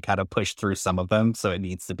enough where he can kind of push through some of them. So it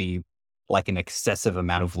needs to be like an excessive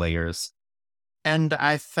amount of layers. And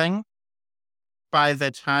I think by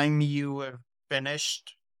the time you have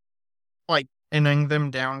finished, like, pinning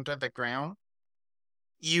them down to the ground,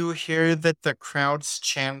 you hear that the crowd's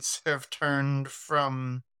chants have turned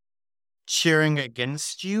from cheering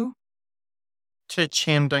against you to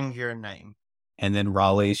chanting your name. And then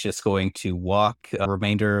Raleigh's just going to walk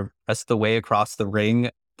the rest of the way across the ring,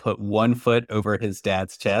 put one foot over his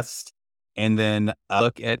dad's chest, and then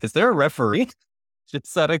look at, is there a referee?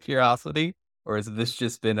 Just out of curiosity? Or has this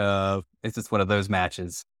just been is this one of those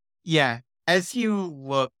matches? Yeah, as you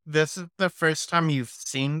look, this is the first time you've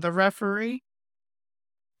seen the referee,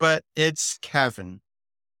 but it's Kevin.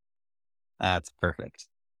 That's perfect.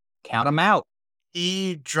 Count him out.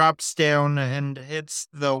 He drops down and hits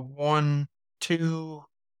the 1, 2,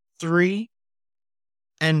 3.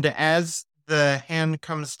 And as the hand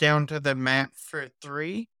comes down to the mat for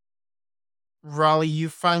 3, Raleigh, you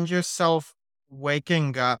find yourself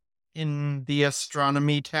waking up in the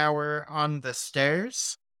astronomy tower on the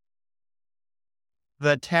stairs.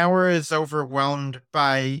 The tower is overwhelmed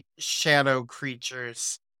by shadow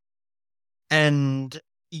creatures. And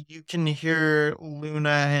you can hear Luna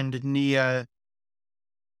and Nia.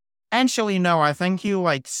 Actually, no, I think you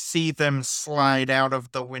see them slide out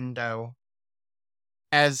of the window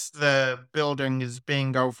as the building is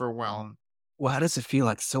being overwhelmed. Well, how does it feel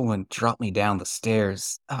like someone dropped me down the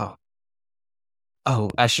stairs? Oh,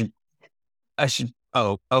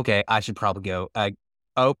 okay, I should probably go.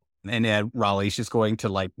 And then Raleigh's just going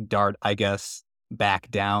to dart, I guess, back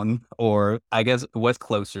down, or I guess what's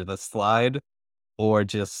closer, the slide or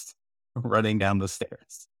just running down the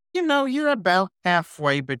stairs? You're about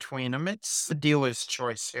halfway between them. It's the dealer's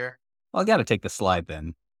choice here. Well, I gotta take the slide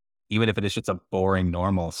then, even if it is just a boring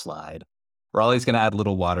normal slide. Raleigh's gonna add a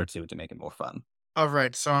little water to it to make it more fun. All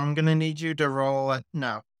right, so I'm gonna need you to roll it.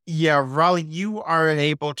 No. Yeah, Raleigh, you are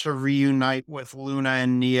able to reunite with Luna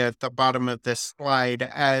and Nia at the bottom of this slide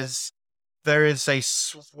as there is a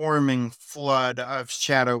swarming flood of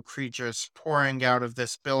shadow creatures pouring out of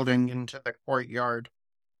this building into the courtyard.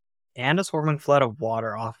 And a swarming flood of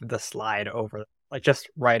water off of the slide over, just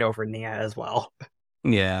right over Nia as well.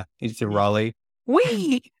 Yeah, he's to Raleigh.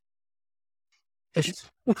 Wee!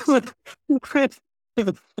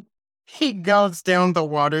 He goes down the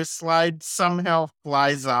water slide, somehow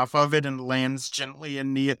flies off of it, and lands gently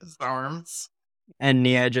in Nia's arms. And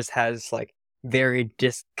Nia just has, very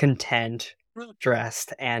discontent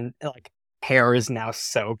dressed, and, hair is now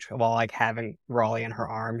soaked while, having Raleigh in her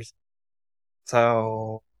arms.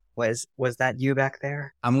 So, was that you back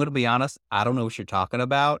there? I'm going to be honest, I don't know what you're talking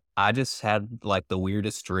about. I just had, the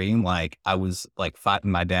weirdest dream. I was,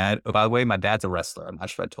 fighting my dad. Oh, by the way, my dad's a wrestler. I'm not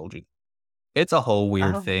sure if I told you. It's a whole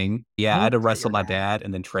weird thing. Yeah, I had to wrestle my dad,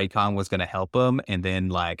 and then Traycon was going to help him, and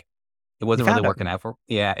then it wasn't really working out for.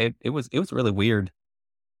 Yeah, it was really weird.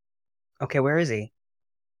 Okay, where is he?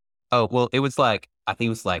 Oh well, it was I think it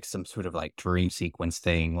was some sort of dream sequence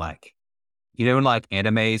thing, in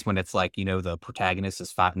animes when it's the protagonist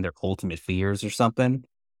is fighting their ultimate fears or something.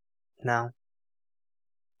 No.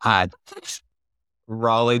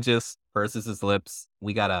 Raleigh just purses his lips.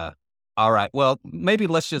 We gotta. All right. Well, maybe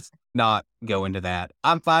let's just not go into that.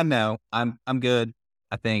 I'm fine now. I'm good.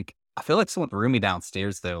 I think. I feel like someone threw me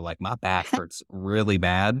downstairs though. My back hurts really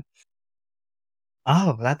bad.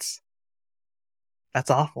 Oh, that's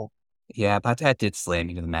awful. Yeah, my dad did slam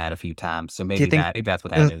me to the mat a few times, so maybe that's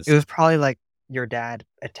what that is. It was probably your dad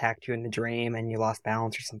attacked you in the dream and you lost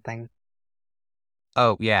balance or something.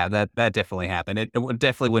 Oh yeah, that definitely happened. It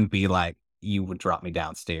definitely wouldn't be you would drop me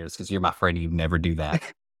downstairs because you're my friend. You'd never do that.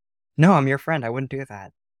 No, I'm your friend. I wouldn't do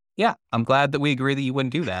that. Yeah, I'm glad that we agree that you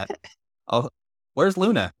wouldn't do that. Oh, where's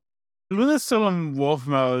Luna? Luna's still in wolf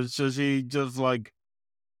mode, so she just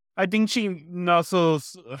I I think she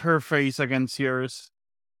nuzzles her face against yours.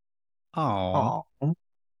 Oh, Oh,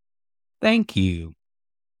 thank you.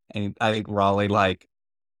 And I think Raleigh, like,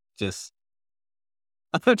 just.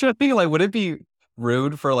 I'm trying to think, like, would it be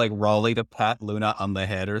rude for, like, Raleigh to pat Luna on the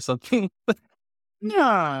head or something?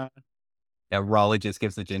 Yeah, Yeah, Raleigh just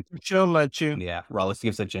gives a gentle. she'll let you. Yeah, Raleigh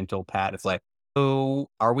gives a gentle pat. It's like, oh,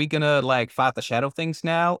 are we gonna like fight the shadow things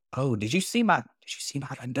now? Oh, did you see my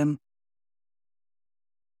random?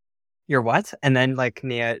 you're what? And then like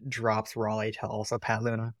Nia drops Raleigh to also pat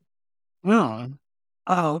Luna. Yeah.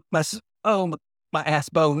 Oh, my ass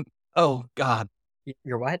bone. Oh God.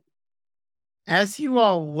 You're what? As you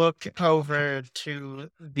all look over to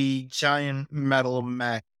the giant metal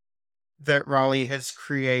mech that Raleigh has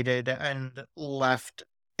created and left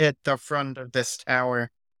at the front of this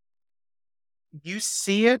tower, you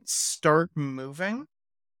see it start moving,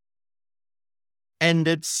 and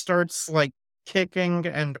it starts like kicking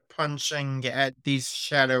and punching at these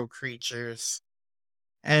shadow creatures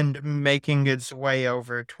and making its way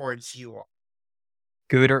over towards you all.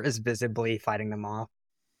 Gooter is visibly fighting them off.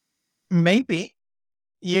 Maybe.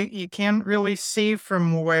 You can't really see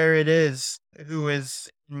from where it is who is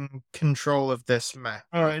in control of this mech.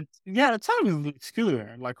 All right. Yeah, it's obviously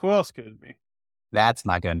Scooter. Like, who else could it be? That's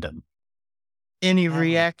my Gundam. Any Oh.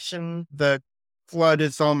 reaction? The flood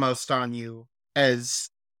is almost on you as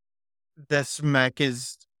this mech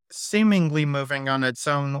is seemingly moving on its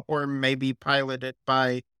own, or maybe piloted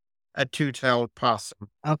by a two-tailed possum.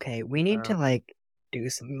 Okay, we need to like do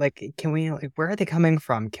some like can we like where are they coming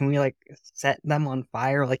from? Can we like set them on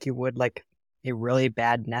fire like you would like a really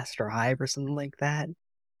bad nest or hive or something like that?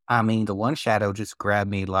 I mean, the one shadow just grabbed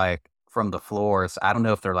me like from the floors. I don't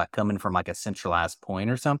know if they're like coming from like a centralized point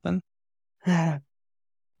or something. Well,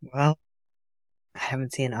 I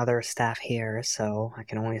haven't seen other staff here, so I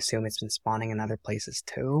can only assume it's been spawning in other places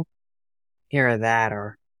too. Either that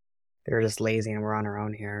or they're just lazy and we're on our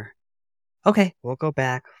own here. Okay, we'll go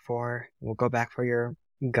back for your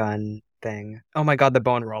gun thing. Oh my god, the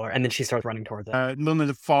bone roller. And then she starts running towards it.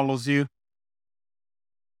 Luna follows you.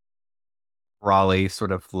 Raleigh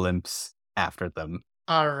sort of limps after them.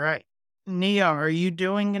 All right. Nia, are you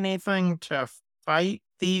doing anything to fight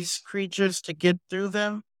these creatures to get through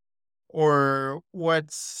them? Or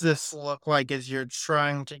what's this look like as you're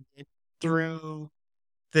trying to get through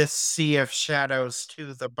this sea of shadows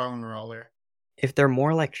to the bone roller? If they're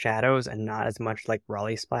more like shadows and not as much like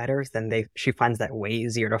Raleigh spiders, then she finds that way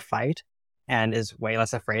easier to fight and is way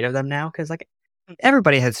less afraid of them now. Because like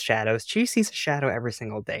everybody has shadows. She sees a shadow every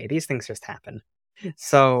single day. These things just happen.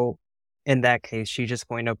 So in that case, she's just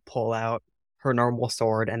going to pull out her normal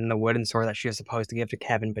sword and the wooden sword that she was supposed to give to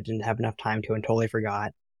Kevin, but didn't have enough time to and totally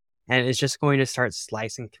forgot. And it's just going to start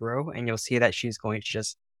slicing through, and you'll see that she's going to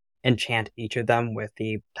just enchant each of them with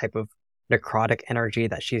the type of necrotic energy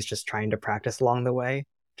that she's just trying to practice along the way.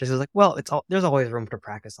 Just as like, well, there's always room to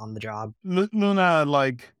practice on the job. Luna,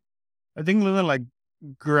 like, I think Luna, like,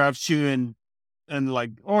 grabs you and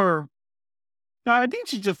like, or, no, I think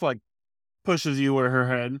she just, like, pushes you with her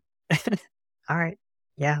head. All right,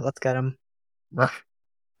 yeah, let's get him.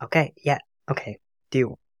 Okay, yeah, okay.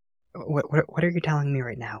 What are you telling me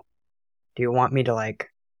right now? Do you want me to like?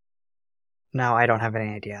 No, I don't have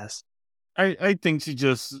any ideas. I think she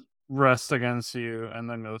just rests against you and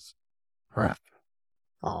then goes, "Ref."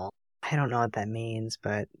 Oh, I don't know what that means,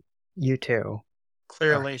 but you too.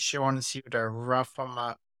 Clearly, she wants you to rough them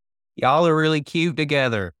up. Y'all are really cute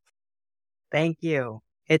together. Thank you.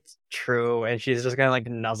 It's true, and she's just gonna like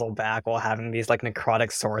nuzzle back while having these like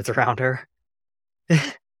necrotic swords around her.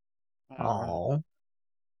 Oh,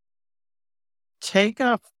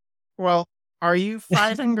 Well, are you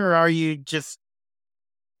fighting or are you just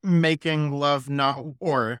making love, not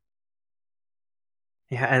war?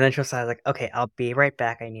 yeah. And then she'll say like, "Okay, I'll be right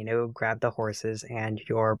back. I need to grab the horses and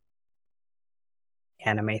your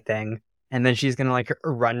anime thing." And then she's gonna like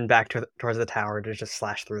run back towards the tower to just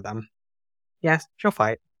slash through them. Yes, she'll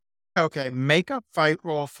fight. Okay, make a fight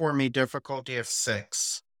roll for me, difficulty of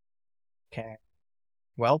 6. Okay.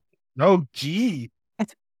 Well, Oh, gee.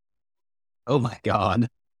 Oh my God.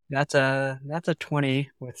 that's a 20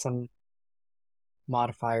 with some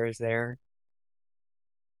modifiers there.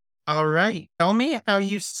 All right, tell me how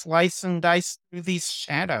you slice and dice through these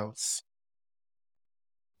shadows.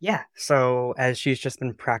 Yeah, so as she's just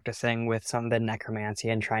been practicing with some of the necromancy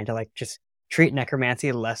and trying to like just treat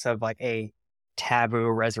necromancy less of like a taboo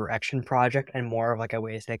resurrection project and more of like a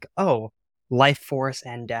way to like, oh, life force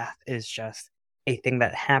and death is just a thing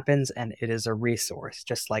that happens and it is a resource,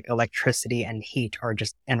 just like electricity and heat are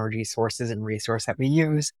just energy sources and resource that we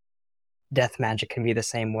use. Death magic can be the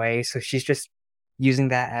same way, so she's just using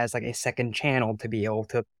that as like a second channel to be able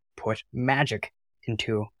to put magic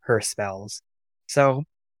into her spells. So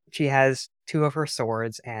she has 2 of her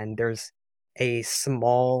swords, and there's a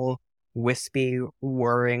small, wispy,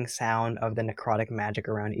 whirring sound of the necrotic magic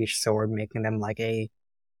around each sword, making them like a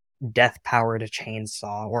death-powered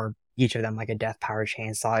chainsaw, or each of them like a death-powered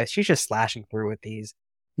chainsaw. She's just slashing through with these.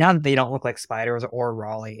 Now that they don't look like spiders or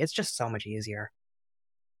Raleigh, it's just so much easier.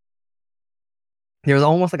 There's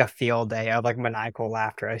almost like a field day of like maniacal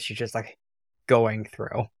laughter as she's just like going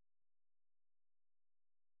through.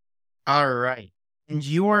 All right. And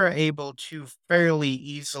you are able to fairly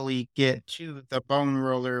easily get to the bone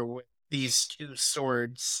roller with these 2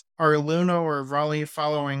 swords. Are Luna or Raleigh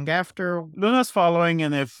following after? Luna's following,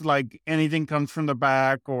 and if like anything comes from the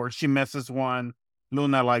back or she misses one,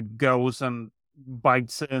 Luna like goes and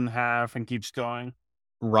bites it in half and keeps going.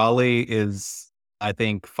 Raleigh is, I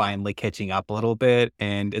think, finally catching up a little bit,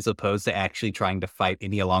 and as opposed to actually trying to fight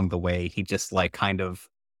any along the way, he just like kind of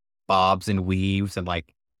bobs and weaves and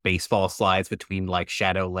like baseball slides between like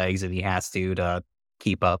shadow legs, and he has to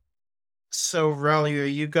keep up. So, Raleigh, are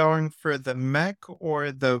you going for the mech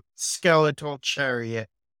or the skeletal chariot?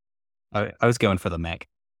 I was going for the mech.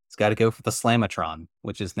 It's got to go for the Slamatron,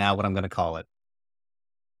 which is now what I'm going to call it.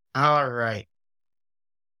 All right.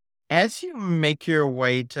 As you make your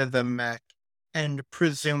way to the mech and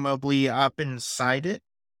presumably up inside it,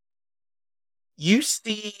 you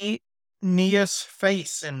see Nia's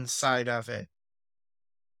face inside of it.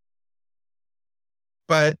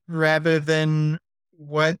 But rather than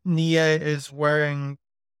what Nia is wearing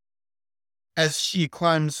as she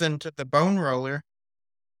climbs into the bone roller,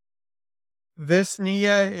 this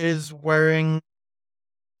Nia is wearing,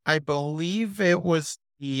 I believe it was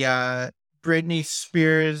the Britney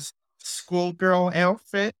Spears schoolgirl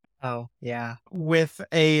outfit. Oh, yeah. With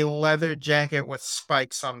a leather jacket with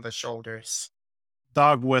spikes on the shoulders.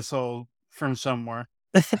 Dog whistle from somewhere.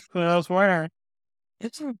 Who knows where?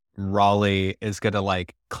 Raleigh is going to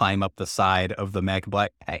like climb up the side of the mech,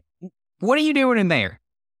 like, hey, what are you doing in there?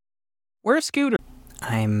 Where's Scooter?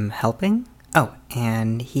 I'm helping? Oh,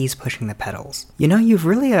 and he's pushing the pedals. You know, you've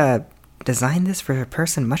really designed this for a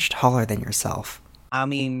person much taller than yourself. I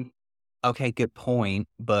mean, okay, good point,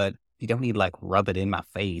 but you don't need to like rub it in my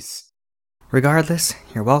face. Regardless,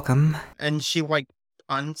 you're welcome. And she like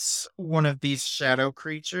punts one of these shadow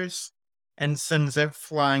creatures and sends it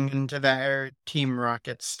flying into the air, Team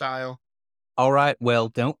Rocket style. All right, well,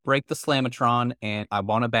 don't break the Slamatron, and I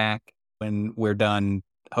want it back when we're done,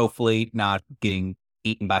 hopefully not getting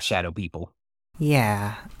eaten by shadow people.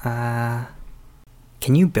 Yeah,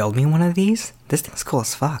 can you build me one of these? This thing's cool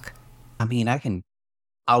as fuck. I mean,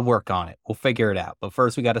 I'll work on it. We'll figure it out. But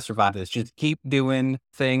first, we got to survive this. Just keep doing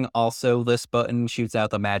thing. Also, this button shoots out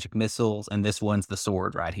the magic missiles, and this one's the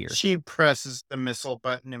sword right here. She presses the missile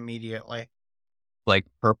button immediately. Like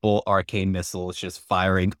purple arcane missiles just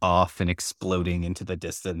firing off and exploding into the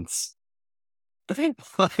distance. I think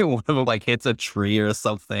like one of them like hits a tree or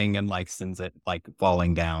something and like sends it like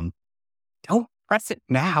falling down. Don't press it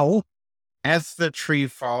now. As the tree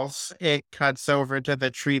falls, it cuts over to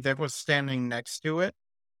the tree that was standing next to it,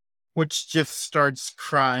 which just starts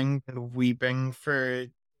crying and weeping for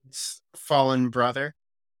its fallen brother.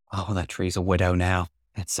 Oh, that tree's a widow now.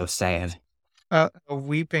 That's so sad. A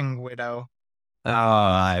weeping widow. Oh,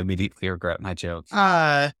 I immediately regret my joke.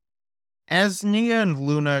 As Nia and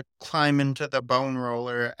Luna climb into the bone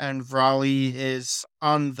roller and Raleigh is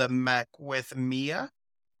on the mech with Mia,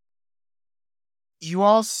 you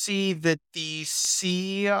all see that the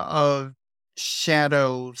sea of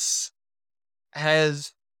shadows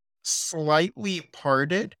has slightly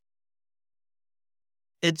parted.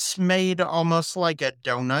 It's made almost like a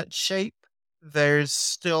donut shape. There's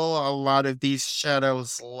still a lot of these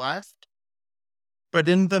shadows left, but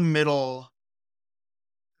in the middle,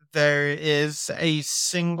 there is a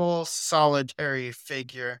single solitary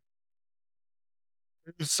figure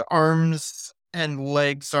whose arms and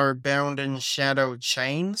legs are bound in shadow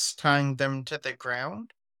chains, tying them to the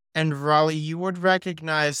ground. And Raleigh, you would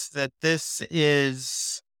recognize that this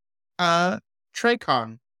is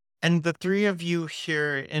Tracon. And the 3 of you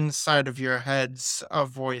hear inside of your heads a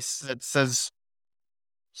voice that says,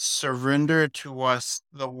 "Surrender to us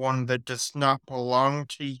the one that does not belong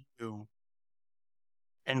to you,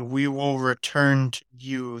 and we will return to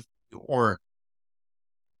you the orc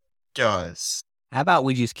does." How about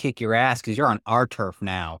we just kick your ass because you're on our turf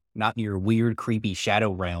now, not in your weird, creepy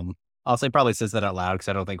shadow realm. Also, he probably says that out loud because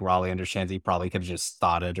I don't think Raleigh understands. He probably could have just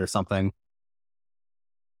thought it or something.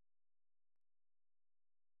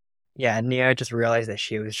 Yeah, Nia just realized that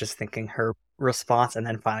she was just thinking her response and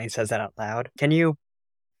then finally says that out loud. Can you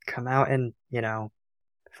come out and,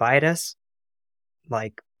 fight us,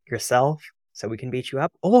 like yourself, so we can beat you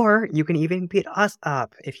up. Or you can even beat us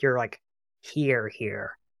up if you're like here.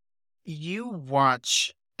 You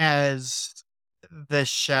watch as the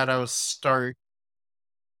shadows start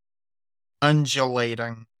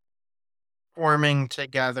undulating, forming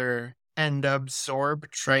together, and absorb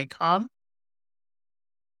Trachon.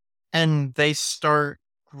 And they start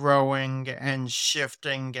growing and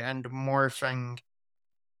shifting and morphing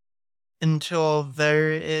until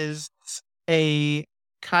there is a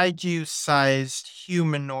kaiju-sized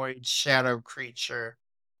humanoid shadow creature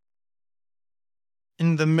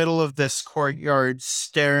in the middle of this courtyard,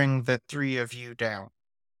 staring the three of you down.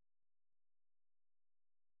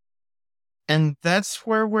 And that's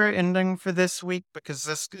where we're ending for this week, because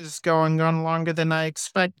this is going on longer than I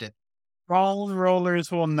expected.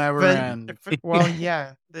 Rollers will never end. Well,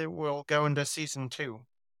 yeah, it will go into season 2.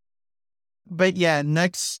 But yeah,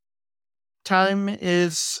 next time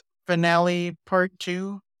is finale part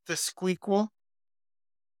 2, the squeakquel.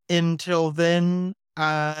 Until then,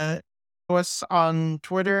 follow us on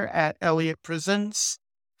Twitter at Elliot Presents.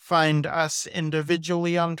 Find us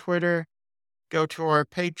individually on Twitter. Go to our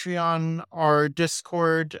Patreon, our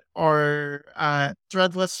Discord, our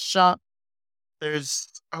Threadless shop. There's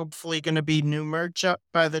hopefully going to be new merch up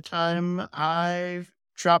by the time I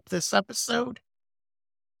drop this episode.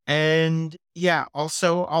 And yeah,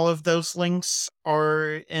 also all of those links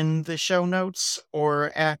are in the show notes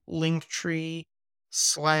or at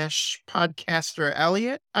Linktree/podcaster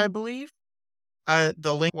Elliot, I believe.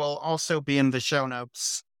 The link will also be in the show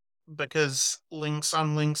notes because links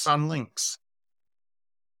on links on links.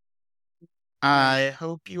 I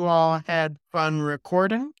hope you all had fun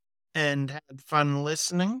recording and had fun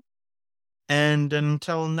listening. And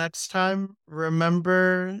until next time,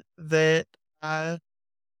 remember that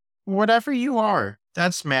whatever you are,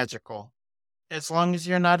 that's magical. As long as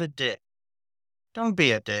you're not a dick. Don't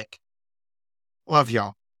be a dick. Love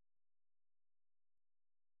y'all.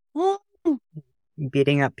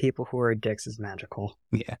 Beating up people who are dicks is magical.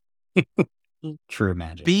 Yeah. True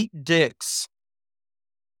magic. Beat dicks.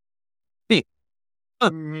 Wait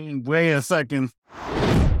a second.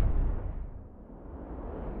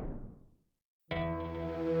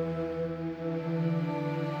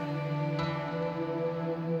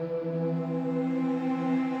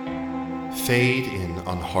 Fade in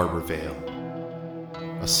on Harbor Vale,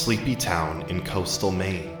 a sleepy town in coastal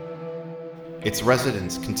Maine. Its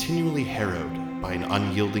residents continually harrowed by an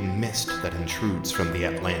unyielding mist that intrudes from the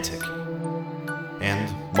Atlantic.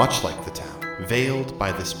 And, much like the town, veiled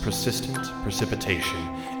by this persistent precipitation,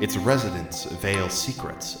 its residents veil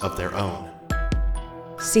secrets of their own.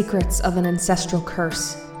 Secrets of an ancestral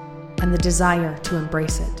curse and the desire to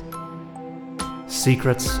embrace it.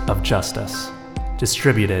 Secrets of justice,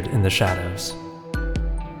 distributed in the shadows.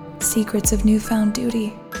 Secrets of newfound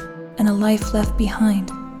duty and a life left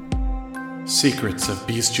behind. Secrets of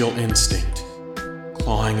bestial instinct,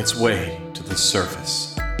 clawing its way to the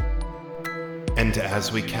surface. And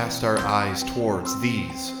as we cast our eyes towards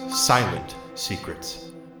these silent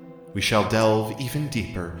secrets, we shall delve even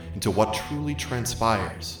deeper into what truly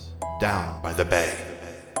transpires down by the bay.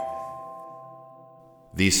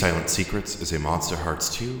 These Silent Secrets is a Monster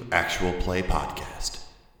Hearts 2 actual play podcast.